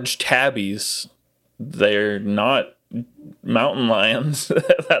 large tabbies. They're not mountain lions,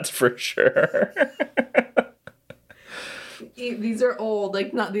 that's for sure. These are old,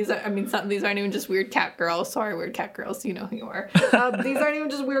 these aren't even just weird cat girls. Sorry, weird cat girls, you know who you are. These aren't even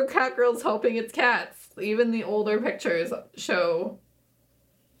just weird cat girls hoping it's cats. Even the older pictures show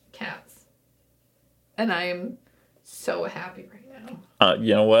cats. And I am so happy right now.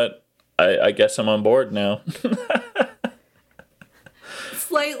 You know what? I guess I'm on board now.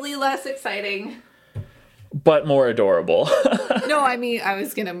 slightly less exciting. But more adorable. No, I mean, I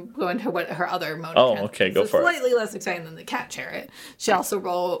was going to go into what her other mode Oh, of transport okay, go is. for it. Slightly less exciting than the cat chariot. She also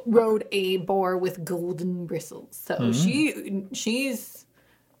rode a boar with golden bristles. So she's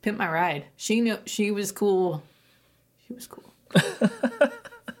pimp my ride. She knew she was cool. She was cool.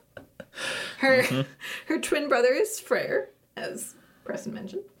 Her twin brother is Freyr, as Preston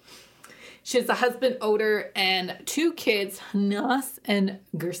mentioned. She has a husband, Oder, and 2 kids, Hnas and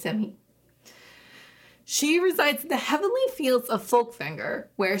Gersemi. She resides in the heavenly fields of Folkvanger,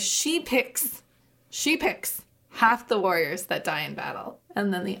 where she picks half the warriors that die in battle,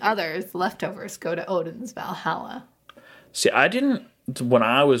 and then the others, leftovers, go to Odin's Valhalla. See, when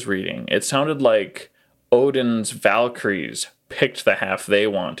I was reading, it sounded like Odin's Valkyries picked the half they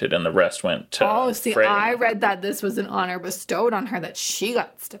wanted and the rest went to Freya. I read that this was an honor bestowed on her that she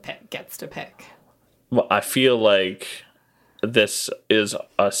gets to pick. Well, I feel like this is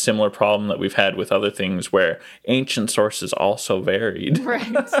a similar problem that we've had with other things where ancient sources also varied.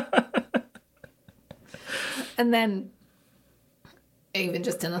 Right. And then, even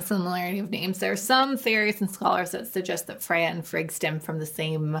just in the similarity of names, there are some theories and scholars that suggest that Freya and Frigg stem from the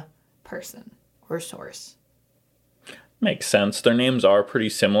same person or source. Makes sense. Their names are pretty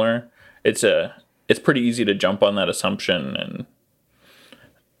similar. It's pretty easy to jump on that assumption, and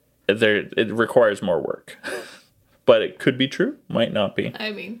it requires more work. But it could be true, might not be.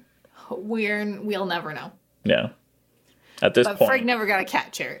 I mean, we'll never know. Yeah. At this But point. Frigg never got a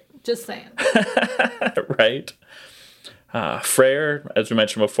cat chariot. Just saying. Right? Freyr, as we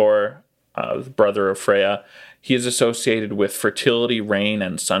mentioned before, the brother of Freya, he is associated with fertility, rain,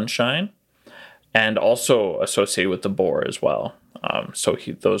 and sunshine, and also associated with the boar as well. So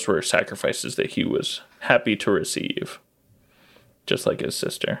those were sacrifices that he was happy to receive, just like his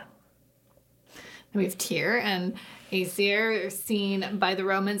sister. We have Tyr and Aesir, seen by the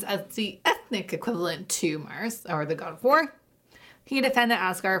Romans as the ethnic equivalent to Mars, or the god of war. He defended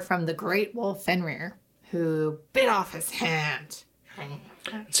Asgard from the great wolf Fenrir, who bit off his hand.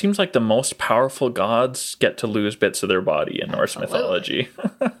 It seems like the most powerful gods get to lose bits of their body in Norse mythology.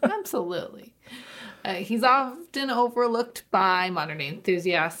 Absolutely. He's often overlooked by modern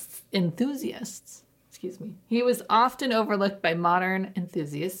enthusiasts. Excuse me. He was often overlooked by modern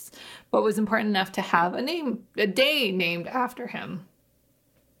enthusiasts, but was important enough to have a day named after him.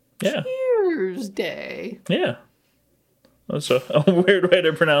 Yeah. Tears Day. Yeah. That's a weird way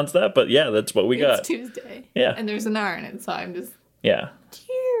to pronounce that, but yeah, that's what we got. It's Tuesday. Yeah. And there's an R in it, so I'm just... Yeah.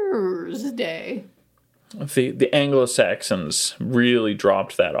 Tears Day. The Anglo-Saxons really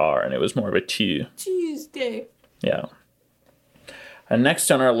dropped that R, and it was more of a T. Tuesday. Yeah. And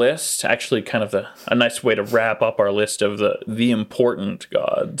next on our list, actually kind of a nice way to wrap up our list of the important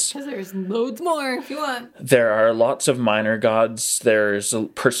gods. Because there's loads more if you want. There are lots of minor gods. There's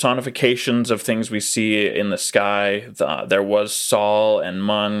personifications of things we see in the sky. There was Sol and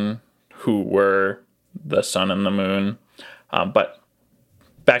Mun, who were the sun and the moon. But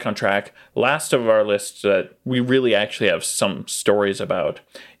back on track, last of our list that we really actually have some stories about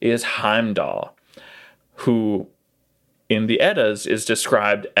is Heimdall, who in the Eddas is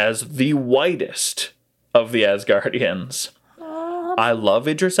described as the whitest of the Asgardians. I love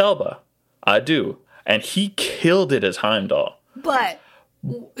Idris Elba. I do. And he killed it as Heimdall. But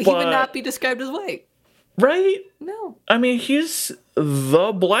he would not be described as white. Right? No. I mean, he's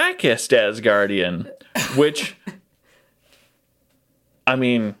the blackest Asgardian, which, I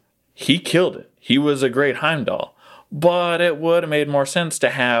mean, he killed it. He was a great Heimdall. But it would have made more sense to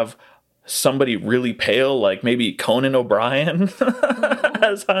have somebody really pale, like maybe Conan O'Brien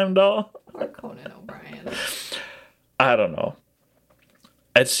as Heimdall. Or Conan O'Brien. I don't know.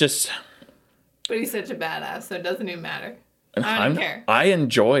 It's just... But he's such a badass, so it doesn't even matter. I don't care. I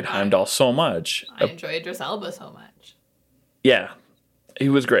enjoyed Heimdall so much. I enjoy Idris Elba so much. Yeah, he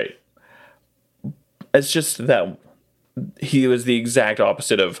was great. It's just that he was the exact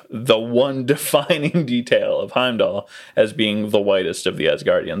opposite of the one defining detail of Heimdall as being the whitest of the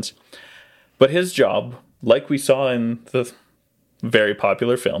Asgardians. But his job, like we saw in the very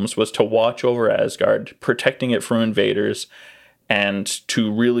popular films, was to watch over Asgard, protecting it from invaders, and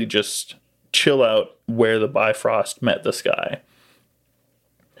to really just chill out where the Bifrost met the sky.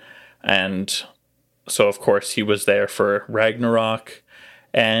 And so, of course, he was there for Ragnarok,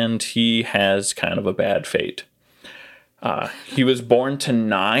 and he has kind of a bad fate. He was born to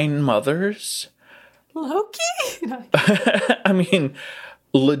 9 mothers. Loki? I mean,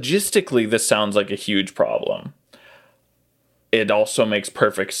 logistically, this sounds like a huge problem. It also makes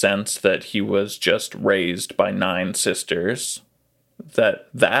perfect sense that he was just raised by 9 sisters.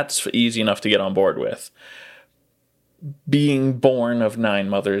 That's easy enough to get on board with. being born of 9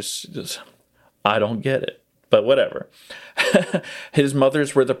 mothers, I don't get it, but whatever. His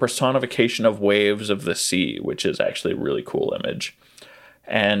mothers were the personification of waves of the sea, which is actually a really cool image.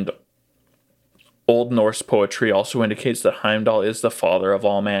 And Old Norse poetry also indicates that Heimdall is the father of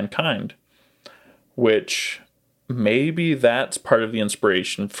all mankind, which maybe that's part of the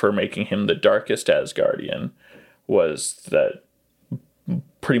inspiration for making him the darkest Asgardian, was that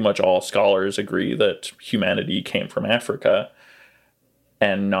pretty much all scholars agree that humanity came from Africa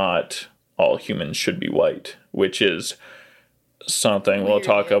and not all humans should be white, which is something we'll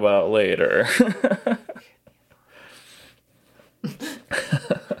talk about later.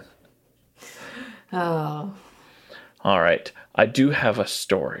 Oh. All right. I do have a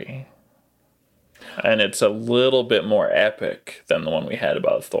story. And it's a little bit more epic than the one we had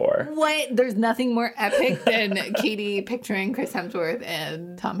about Thor. What? There's nothing more epic than Katie picturing Chris Hemsworth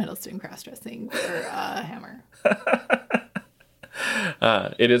and Tom Hiddleston cross-dressing for Hammer.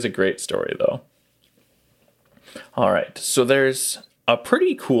 It is a great story, though. All right. So there's a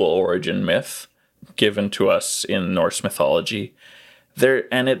pretty cool origin myth given to us in Norse mythology.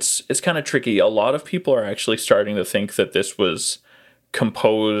 And it's kind of tricky. A lot of people are actually starting to think that this was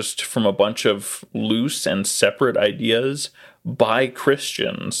composed from a bunch of loose and separate ideas by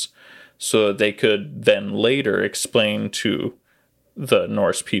Christians so that they could then later explain to the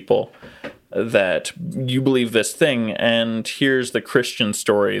Norse people that you believe this thing, and here's the Christian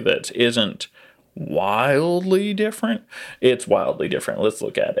story that isn't wildly different. It's wildly different. Let's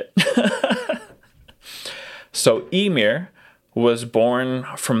look at it. So Ymir was born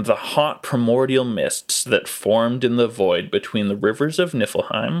from the hot primordial mists that formed in the void between the rivers of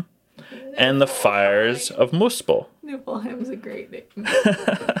Niflheim and the fires of Muspel. Niflheim's a great name.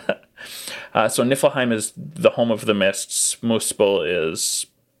 So Niflheim is the home of the mists. Muspel is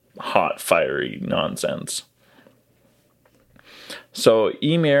hot, fiery nonsense. So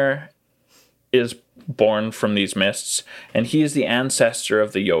Ymir is born from these mists, and he is the ancestor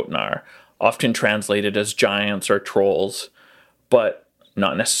of the Jotnar, often translated as giants or trolls, but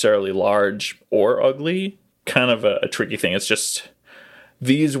not necessarily large or ugly. Kind of a tricky thing. It's just,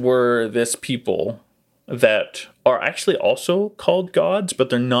 these were this people that are actually also called gods, but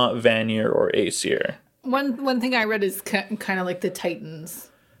they're not Vanir or Aesir. One thing I read is kind of like the Titans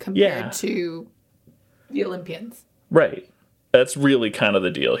compared to the Olympians. Right. That's really kind of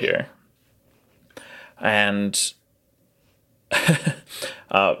the deal here. And the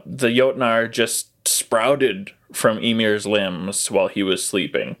Jotnar just sprouted from Ymir's limbs while he was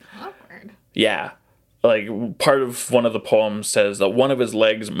sleeping. Awkward. Yeah. Like, part of one of the poems says that one of his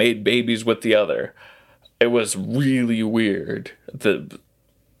legs made babies with the other. It was really weird.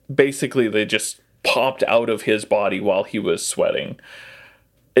 Basically, they just popped out of his body while he was sweating.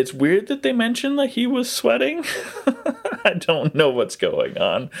 It's weird that they mentioned that he was sweating. I don't know what's going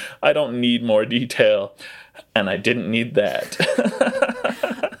on. I don't need more detail. And I didn't need that.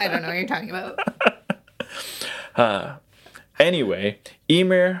 I don't know what you're talking about. Anyway,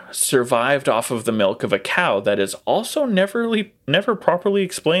 Ymir survived off of the milk of a cow that is also never properly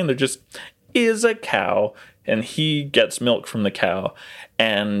explained. There just is a cow, and he gets milk from the cow.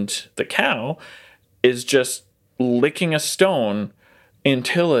 And the cow is just licking a stone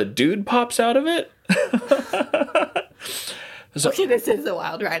until a dude pops out of it. Okay, this is a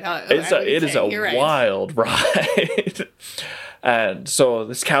wild ride. It is a wild ride. And so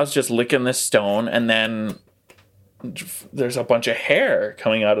this cow's just licking this stone, and then there's a bunch of hair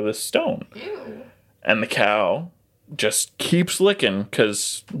coming out of this stone. Ew. And the cow just keeps licking,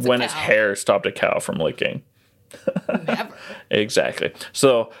 because when his hair stopped a cow from licking? Never. Exactly.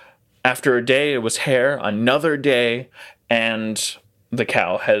 So after a day, it was hair. Another day, and the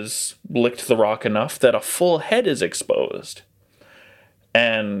cow has licked the rock enough that a full head is exposed.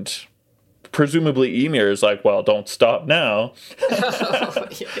 And presumably Ymir is like, well, don't stop now.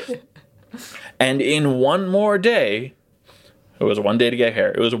 And in one more day, it was one day to get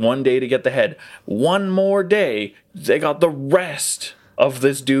hair. It was one day to get the head. One more day, they got the rest of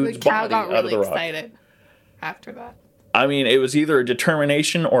this dude's body out of the rock. The cow got really excited after that. I mean, it was either a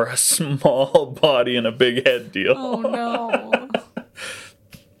determination or a small body and a big head deal. Oh, no.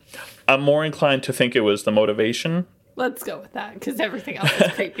 I'm more inclined to think it was the motivation. Let's go with that, because everything else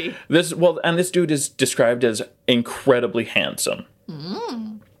is creepy. And this dude is described as incredibly handsome.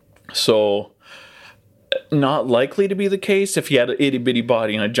 So, not likely to be the case if he had an itty-bitty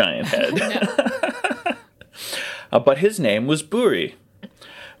body and a giant head. But his name was Buri.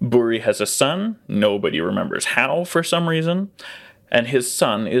 Buri has a son. Nobody remembers how, for some reason. And his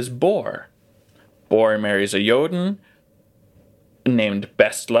son is Bor. Bor marries a Jotun named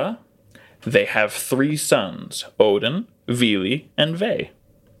Bestla. They have 3 sons, Odin, Vili, and Ve.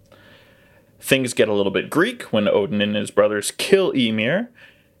 Things get a little bit Greek when Odin and his brothers kill Ymir,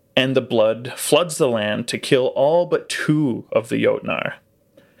 and the blood floods the land to kill all but 2 of the Jotnar.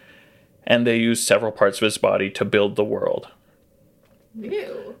 And they use several parts of his body to build the world.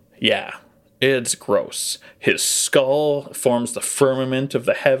 Ew. Yeah, it's gross. His skull forms the firmament of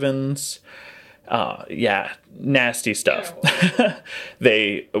the heavens. Yeah, nasty stuff.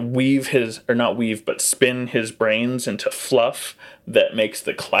 They spin his brains into fluff that makes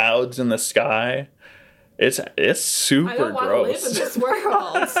the clouds in the sky. It's super I don't want to live in this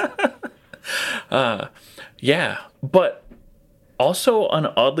world. Yeah, but also an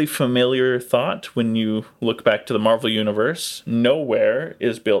oddly familiar thought when you look back to the Marvel Universe. Nowhere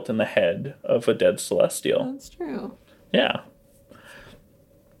is built in the head of a dead Celestial. That's true. Yeah.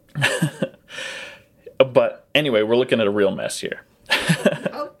 But anyway, we're looking at a real mess here.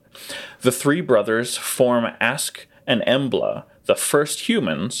 Oh. The 3 brothers form Ask and Embla, the first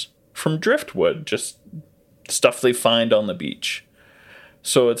humans, from driftwood, just stuff they find on the beach.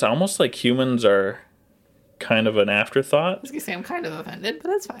 So it's almost like humans are kind of an afterthought. I was going to say I'm kind of offended, but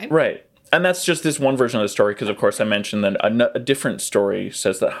that's fine. Right. And that's just this one version of the story, because of course I mentioned that a different story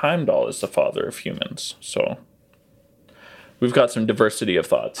says that Heimdall is the father of humans. So we've got some diversity of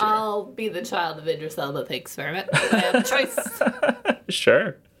thoughts here. I'll be the child of Idris Elba, thanks very much. I have a choice.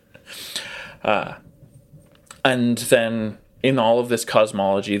 Sure. And then in all of this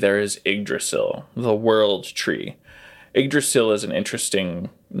cosmology, there is Yggdrasil, the world tree. Yggdrasil is an interesting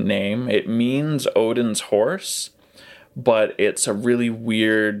name. It means Odin's horse, but it's a really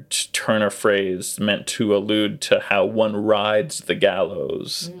weird turn of phrase meant to allude to how one rides the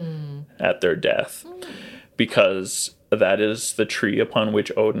gallows at their death. Because that is the tree upon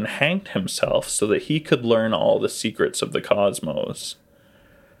which Odin hanged himself so that he could learn all the secrets of the cosmos.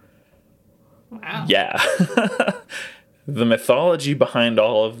 Wow. Yeah. The mythology behind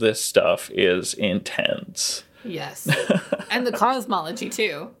all of this stuff is intense. Yes. And the cosmology,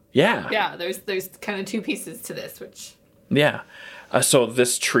 too. Yeah. Yeah, there's kind of 2 pieces to this, which... Yeah. So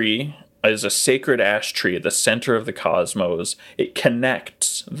this tree is a sacred ash tree at the center of the cosmos. It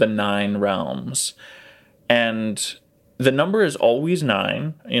connects the 9 realms. And the number is always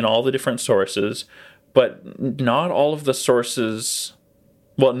 9 in all the different sources, but not all of the sources...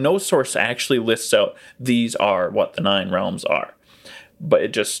 Well, no source actually lists out these are what the 9 realms are. But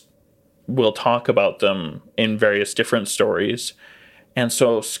it just will talk about them in various different stories. And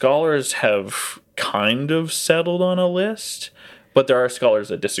so scholars have kind of settled on a list, but there are scholars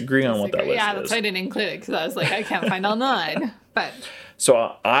that disagree on what that list yeah, is. that's why I didn't include it, because I was like, I can't find all 9. But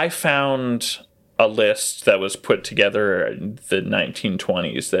So I found a list that was put together in the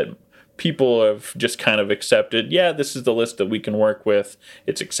 1920s that people have just kind of accepted. Yeah, this is the list that we can work with.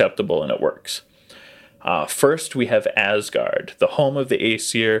 It's acceptable and it works. First, we have Asgard, the home of the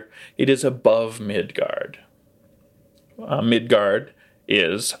Aesir. It is above Midgard. Midgard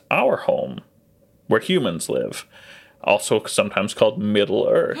is our home, where humans live, also sometimes called Middle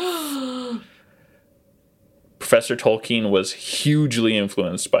Earth. Professor Tolkien was hugely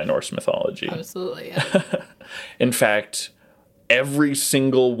influenced by Norse mythology. absolutely, yeah. In fact, every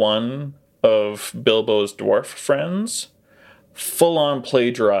single one of Bilbo's dwarf friends full-on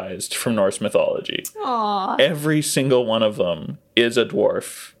plagiarized from Norse mythology. Aww. Every single one of them is a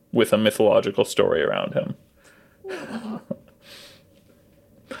dwarf with a mythological story around him.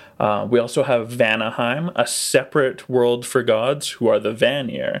 We also have Vanaheim, a separate world for gods who are the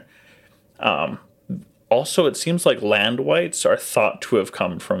Vanir. Also, it seems like land wights are thought to have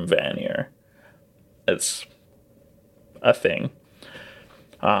come from Vanir. It's a thing.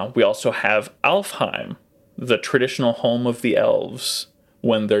 We also have Alfheim, the traditional home of the elves,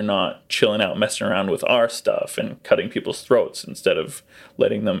 when they're not chilling out messing around with our stuff and cutting people's throats instead of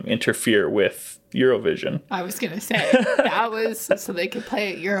letting them interfere with Eurovision. I was going to say, that was so they could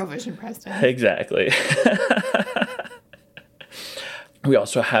play at Eurovision, Preston. Exactly. We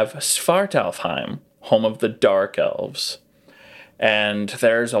also have Svartalfheim, home of the Dark Elves. And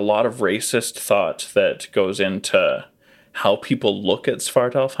there's a lot of racist thought that goes into how people look at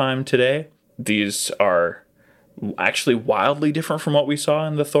Svartalfheim today. These are actually wildly different from what we saw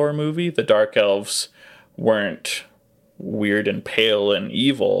in the Thor movie. The Dark Elves weren't weird and pale and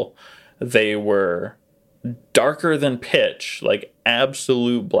evil. They were darker than pitch, like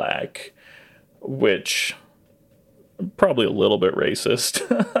absolute black, which probably a little bit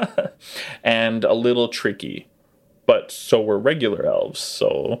racist and a little tricky. But so were regular elves,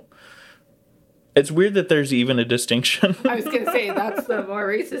 so it's weird that there's even a distinction. I was going to say, that's the more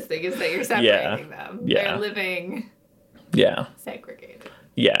racist thing, is that you're separating them. Yeah. They're living Yeah. segregated.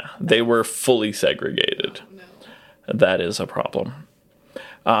 Yeah, they were fully segregated. No. That is a problem.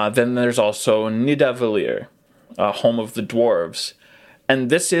 Then there's also Nidavellir, home of the dwarves. And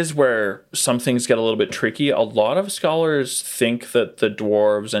this is where some things get a little bit tricky. A lot of scholars think that the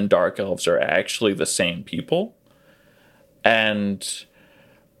dwarves and dark elves are actually the same people. And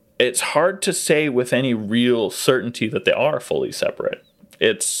it's hard to say with any real certainty that they are fully separate.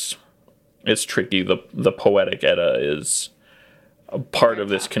 It's tricky. The Poetic Edda is a part of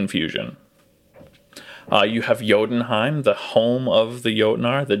this confusion. You have Jotunheim, the home of the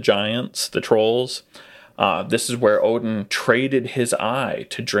Jotnar, the giants, the trolls. This is where Odin traded his eye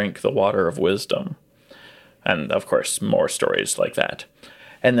to drink the water of wisdom. And, of course, more stories like that.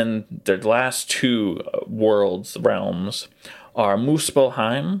 And then the last two realms, are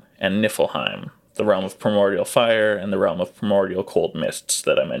Muspelheim and Niflheim, the realm of primordial fire and the realm of primordial cold mists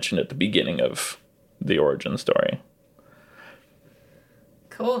that I mentioned at the beginning of the origin story.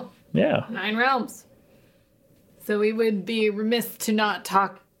 Cool. Yeah. 9 realms. So we would be remiss to not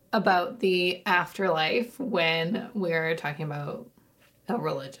talk about the afterlife when we're talking about a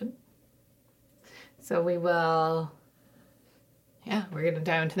religion. So we will, we're going to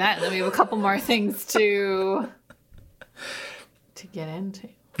dive into that. And then we have a couple more things to get into.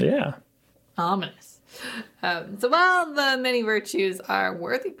 Yeah. Ominous. So while the many virtues are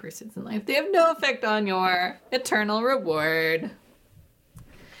worthy pursuits in life, they have no effect on your eternal reward.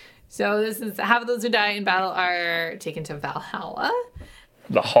 So this is how those who die in battle are taken to Valhalla.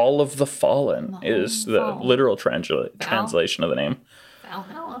 The Hall of the Fallen is the literal translation of the name.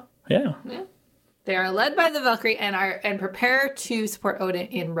 Valhalla. Yeah. They are led by the Valkyrie and prepare to support Odin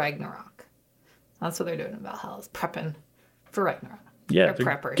in Ragnarok. That's what they're doing in Valhalla, is prepping for Ragnarok. Yeah, they're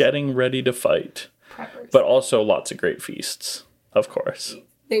they're preppers. getting ready to fight. Preppers. But also lots of great feasts, of course.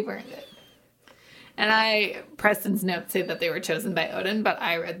 They've earned it. And Preston's notes say that they were chosen by Odin, but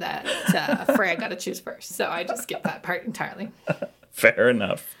I read that Freya got to choose first. So I just skipped that part entirely. Fair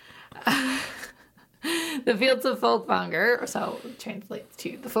enough. The fields of Folkvanger, so translates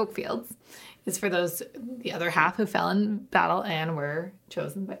to the folk fields, is for the other half who fell in battle and were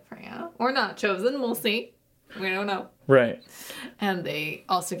chosen by Freya. Or not chosen, we'll see. We don't know. Right. And they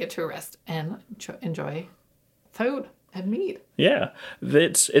also get to rest and enjoy food and mead. Yeah.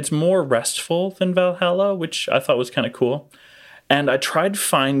 It's more restful than Valhalla, which I thought was kind of cool. And I tried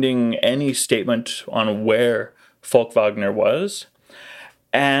finding any statement on where Folkvagner was,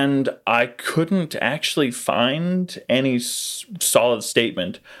 and I couldn't actually find any solid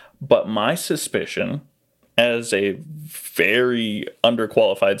statement. But my suspicion, as a very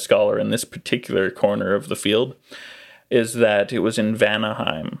underqualified scholar in this particular corner of the field, is that it was in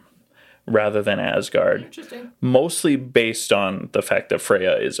Vanaheim rather than Asgard. Interesting. Mostly based on the fact that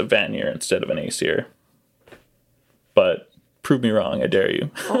Freya is a Vanir instead of an Aesir. But prove me wrong, I dare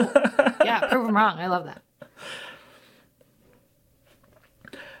you. Oh, yeah, prove them wrong. I love that.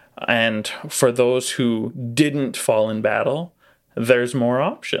 And for those who didn't fall in battle, there's more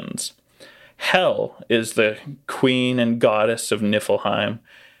options. Hel is the queen and goddess of Niflheim,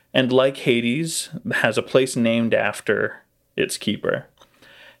 and like Hades, has a place named after its keeper.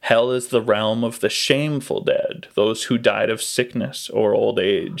 Hel is the realm of the shameful dead, those who died of sickness or old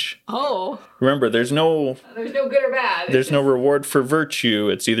age. Oh. Remember, there's no good or bad. There's no reward for virtue.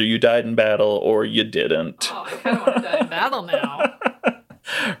 It's either you died in battle or you didn't. Oh, I kind of want to die in battle now.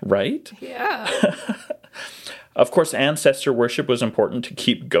 Right? Yeah. Of course, ancestor worship was important to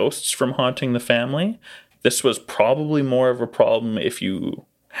keep ghosts from haunting the family. This was probably more of a problem if you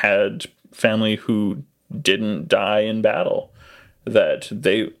had family who didn't die in battle. Because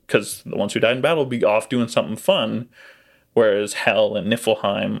the ones who died in battle would be off doing something fun, whereas Hel and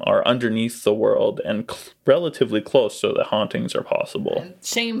Niflheim are underneath the world and relatively close so that hauntings are possible. And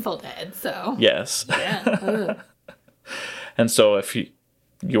shameful dead, so. Yes. Yeah. And so if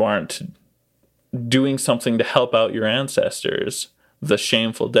you aren't doing something to help out your ancestors, the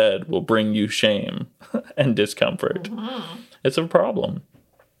shameful dead will bring you shame and discomfort. Mm-hmm. It's a problem,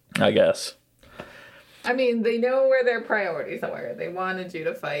 I guess. I mean, they know where their priorities are. They wanted you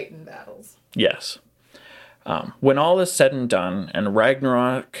to fight in battles. Yes. When all is said and done, and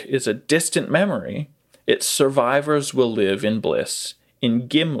Ragnarok is a distant memory, its survivors will live in bliss in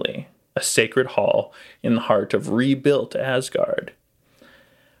Gimli, a sacred hall in the heart of rebuilt Asgard.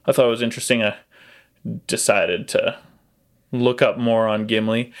 I thought it was interesting. I decided to look up more on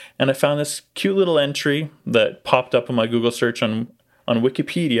Gimli, and I found this cute little entry that popped up in my Google search on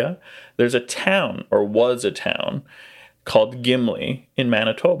Wikipedia. There's a town, or was a town, called Gimli in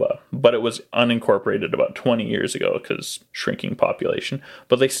Manitoba, but it was unincorporated about 20 years ago because shrinking population,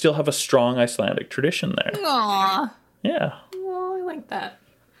 but they still have a strong Icelandic tradition there. Aww. Yeah. Oh, I like that.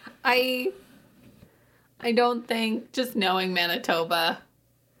 I don't think, just knowing Manitoba,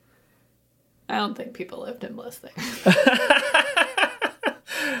 I don't think people lived in bliss there.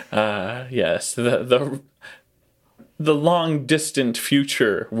 Yes, the long distant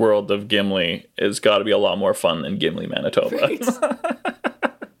future world of Gimli has got to be a lot more fun than Gimli, Manitoba. Right.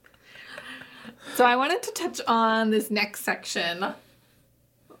 So I wanted to touch on this next section,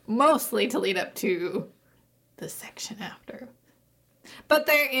 mostly to lead up to the section after. But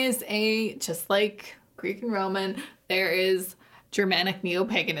there is just like Greek and Roman, there is Germanic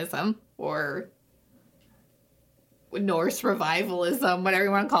neo-paganism, or Norse revivalism, whatever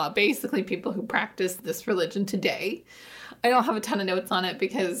you want to call it. Basically, people who practice this religion today. I don't have a ton of notes on it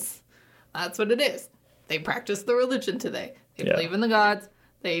because that's what it is. They practice the religion today. They believe in the gods.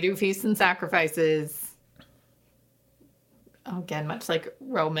 They do feasts and sacrifices. Again, much like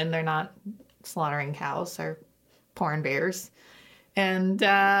Roman, they're not slaughtering cows or pouring bears. And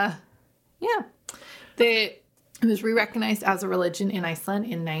it was re-recognized as a religion in Iceland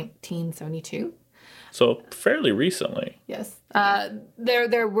in 1972. So fairly recently. Yes.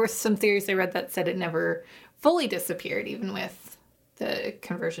 There were some theories I read that said it never fully disappeared, even with the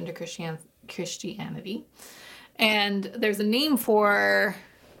conversion to Christianity. And there's a name for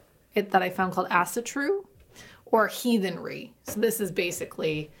it that I found called asatru, or heathenry. So this is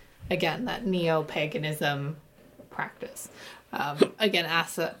basically, again, that neo-paganism practice. Again,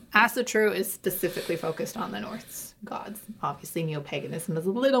 asatru is specifically focused on the Norse gods. Obviously, neo-paganism is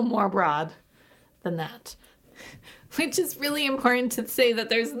a little more broad than that. Which is really important to say that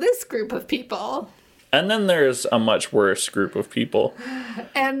there's this group of people. And then there's a much worse group of people.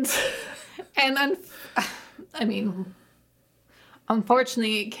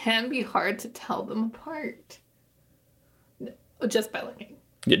 Unfortunately, it can be hard to tell them apart. Just by looking.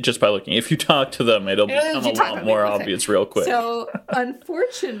 Yeah, just by looking. If you talk to them, it'll become a lot more obvious real quick. So,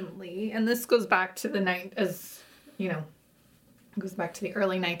 unfortunately, and this goes back to goes back to the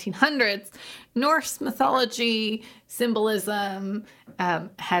early 1900s, Norse mythology, symbolism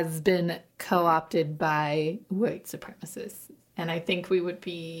has been co-opted by white supremacists. And I think we would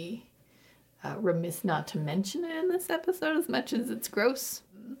be remiss not to mention it in this episode as much as it's gross.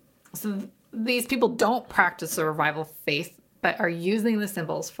 So these people don't practice the revival faith, but are using the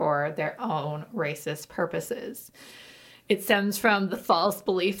symbols for their own racist purposes. It stems from the false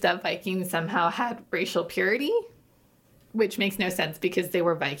belief that Vikings somehow had racial purity, which makes no sense because they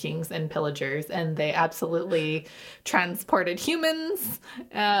were Vikings and pillagers, and they absolutely transported humans,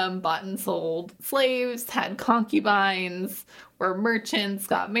 bought and sold slaves, had concubines, were merchants,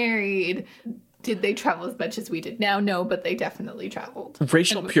 got married. Did they travel as much as we did now? No, but they definitely traveled.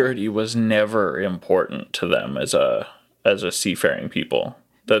 Racial purity was never important to them as a seafaring people.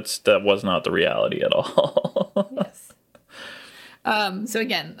 That was not the reality at all. Yes. So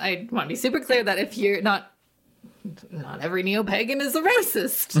again, I want to be super clear that if you're not every neo-pagan is a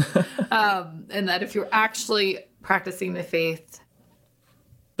racist, and that if you're actually practicing the faith,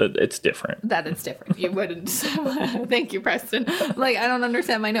 that it's different. You wouldn't. Thank you, Preston. I don't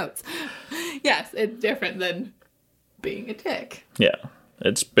understand my notes. Yes, it's different than being a dick. Yeah.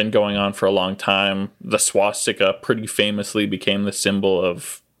 It's been going on for a long time. The swastika pretty famously became the symbol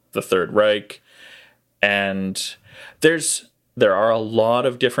of the Third Reich. And there are a lot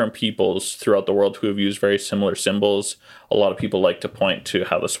of different peoples throughout the world who have used very similar symbols. A lot of people like to point to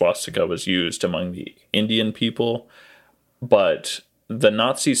how the swastika was used among the Indian people. But the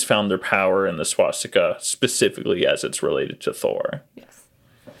Nazis found their power in the swastika specifically as it's related to Thor. Yes.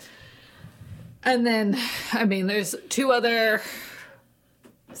 And then, there's two other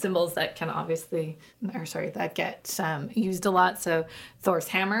symbols that that get used a lot. So Thor's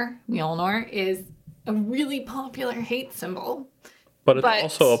hammer, Mjolnir, is a really popular hate symbol. But it's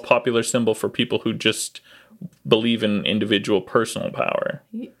also a popular symbol for people who just believe in individual personal power.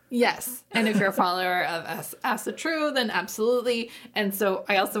 Yes. And if you're a follower of asatru, then absolutely. And so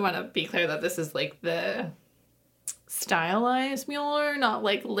I also want to be clear that this is the stylized Mjolnir, not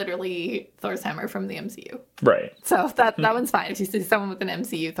literally Thor's hammer from the MCU. Right. So that one's fine. If you see someone with an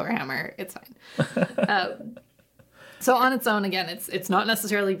MCU Thor hammer, it's fine. So on its own, again, it's not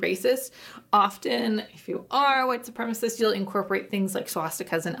necessarily racist. Often, if you are a white supremacist, you'll incorporate things like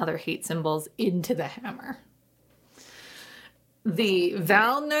swastikas and other hate symbols into the hammer. The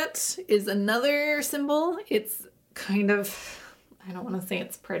valnut is another symbol. It's kind of, I don't want to say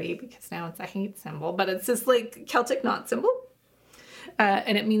it's pretty because now it's a hate symbol, but it's this Celtic knot symbol.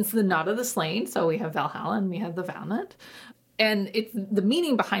 And it means the knot of the slain. So we have Valhalla and we have the valnut. And the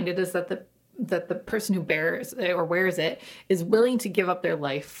meaning behind it is that the person who bears or wears it is willing to give up their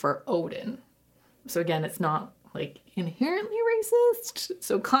life for Odin. So again, it's not like inherently racist.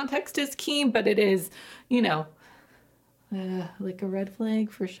 So context is key, but it is, like a red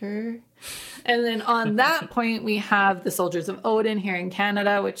flag for sure. And then on that point, we have the Soldiers of Odin here in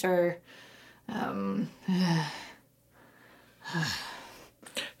Canada, which are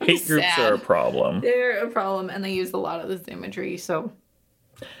hate groups sad. are a problem. They're a problem, and they use a lot of this imagery. So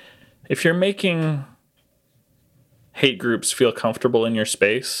if you're making hate groups feel comfortable in your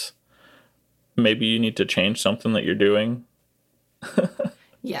space, maybe you need to change something that you're doing.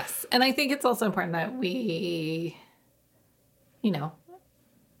 yes, and I think it's also important that we,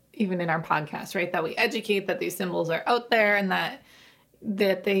 even in our podcast, right, that we educate that these symbols are out there and that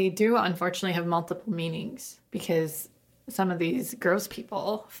they do unfortunately have multiple meanings, because some of these gross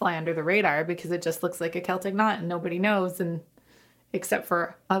people fly under the radar because it just looks like a Celtic knot and nobody knows, and except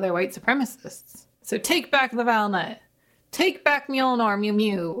for other white supremacists. So take back the Valnut. Take back Mjolnir, Mew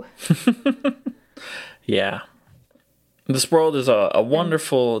Mew. Yeah. This world is a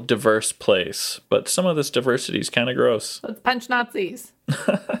wonderful, diverse place, but some of this diversity is kind of gross. Let's punch Nazis.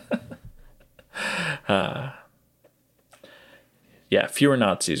 Yeah, fewer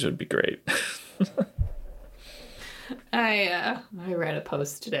Nazis would be great. I read a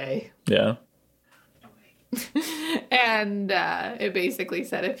post today, Yeah. and it basically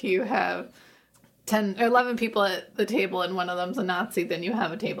said if you have 10 or 11 people at the table and one of them's a Nazi, then you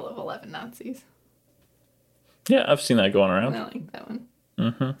have a table of 11 Nazis. Yeah, I've seen that going around. I like that one.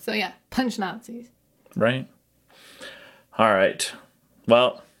 Mm-hmm. So yeah, punch Nazis. Right. All right.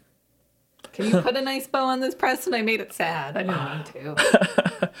 Well, can you put a nice bow on this, Preston? I made it sad. I didn't mean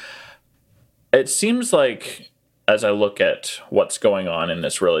to. it seems like, as I look at what's going on in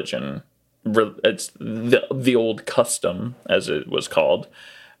this religion, it's the old custom, as it was called,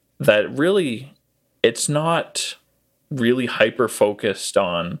 that really, it's not really hyper-focused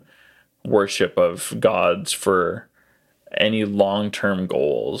on worship of gods for any long-term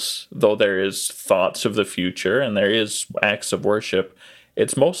goals. Though there is thoughts of the future and there is acts of worship,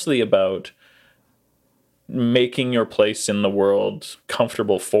 it's mostly about making your place in the world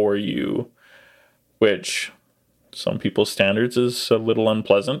comfortable for you, which some people's standards is a little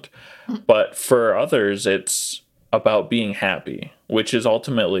unpleasant. But for others, it's about being happy, which is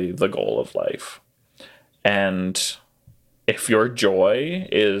ultimately the goal of life. And if your joy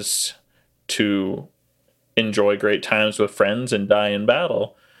is to enjoy great times with friends and die in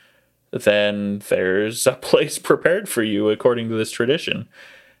battle, then there's a place prepared for you according to this tradition.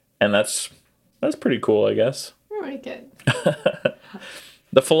 And that's pretty cool, I guess. I like it.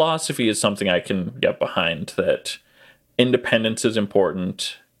 The philosophy is something I can get behind, that independence is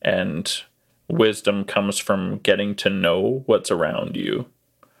important and wisdom comes from getting to know what's around you.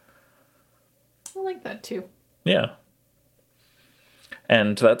 I like that too. Yeah.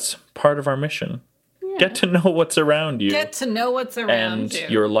 And that's part of our mission. Yeah. Get to know what's around you. Get to know what's around and you.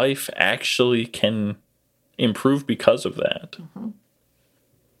 your life actually can improve because of that. Mm-hmm.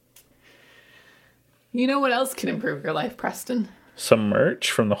 You know what else can improve your life, Preston? Some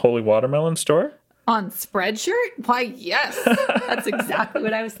merch from the Holy Watermelon store? On Spreadshirt? Why, yes. That's exactly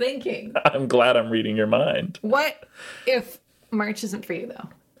what I was thinking. I'm glad I'm reading your mind. What if merch isn't for you, though?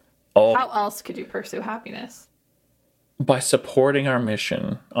 Oh, How else could you pursue happiness? by supporting our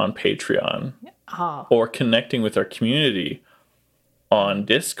mission on Patreon Oh. or connecting with our community on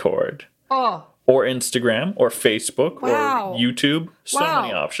Discord Oh. or Instagram or Facebook Wow. or YouTube. So Wow.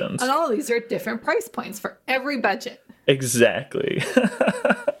 many options. And all of these are at different price points for every budget. Exactly.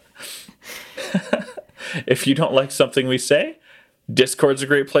 If you don't like something we say, Discord's a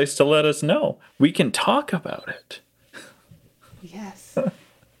great place to let us know. We can talk about it. Yes.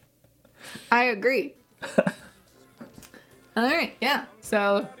 I agree. All right, yeah.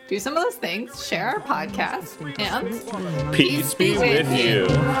 So do some of those things, share our podcast, and Peace be with you.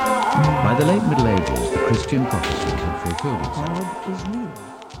 By the late Middle Ages, the Christian prophecy had fulfilled itself. God is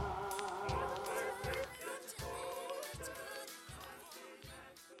near.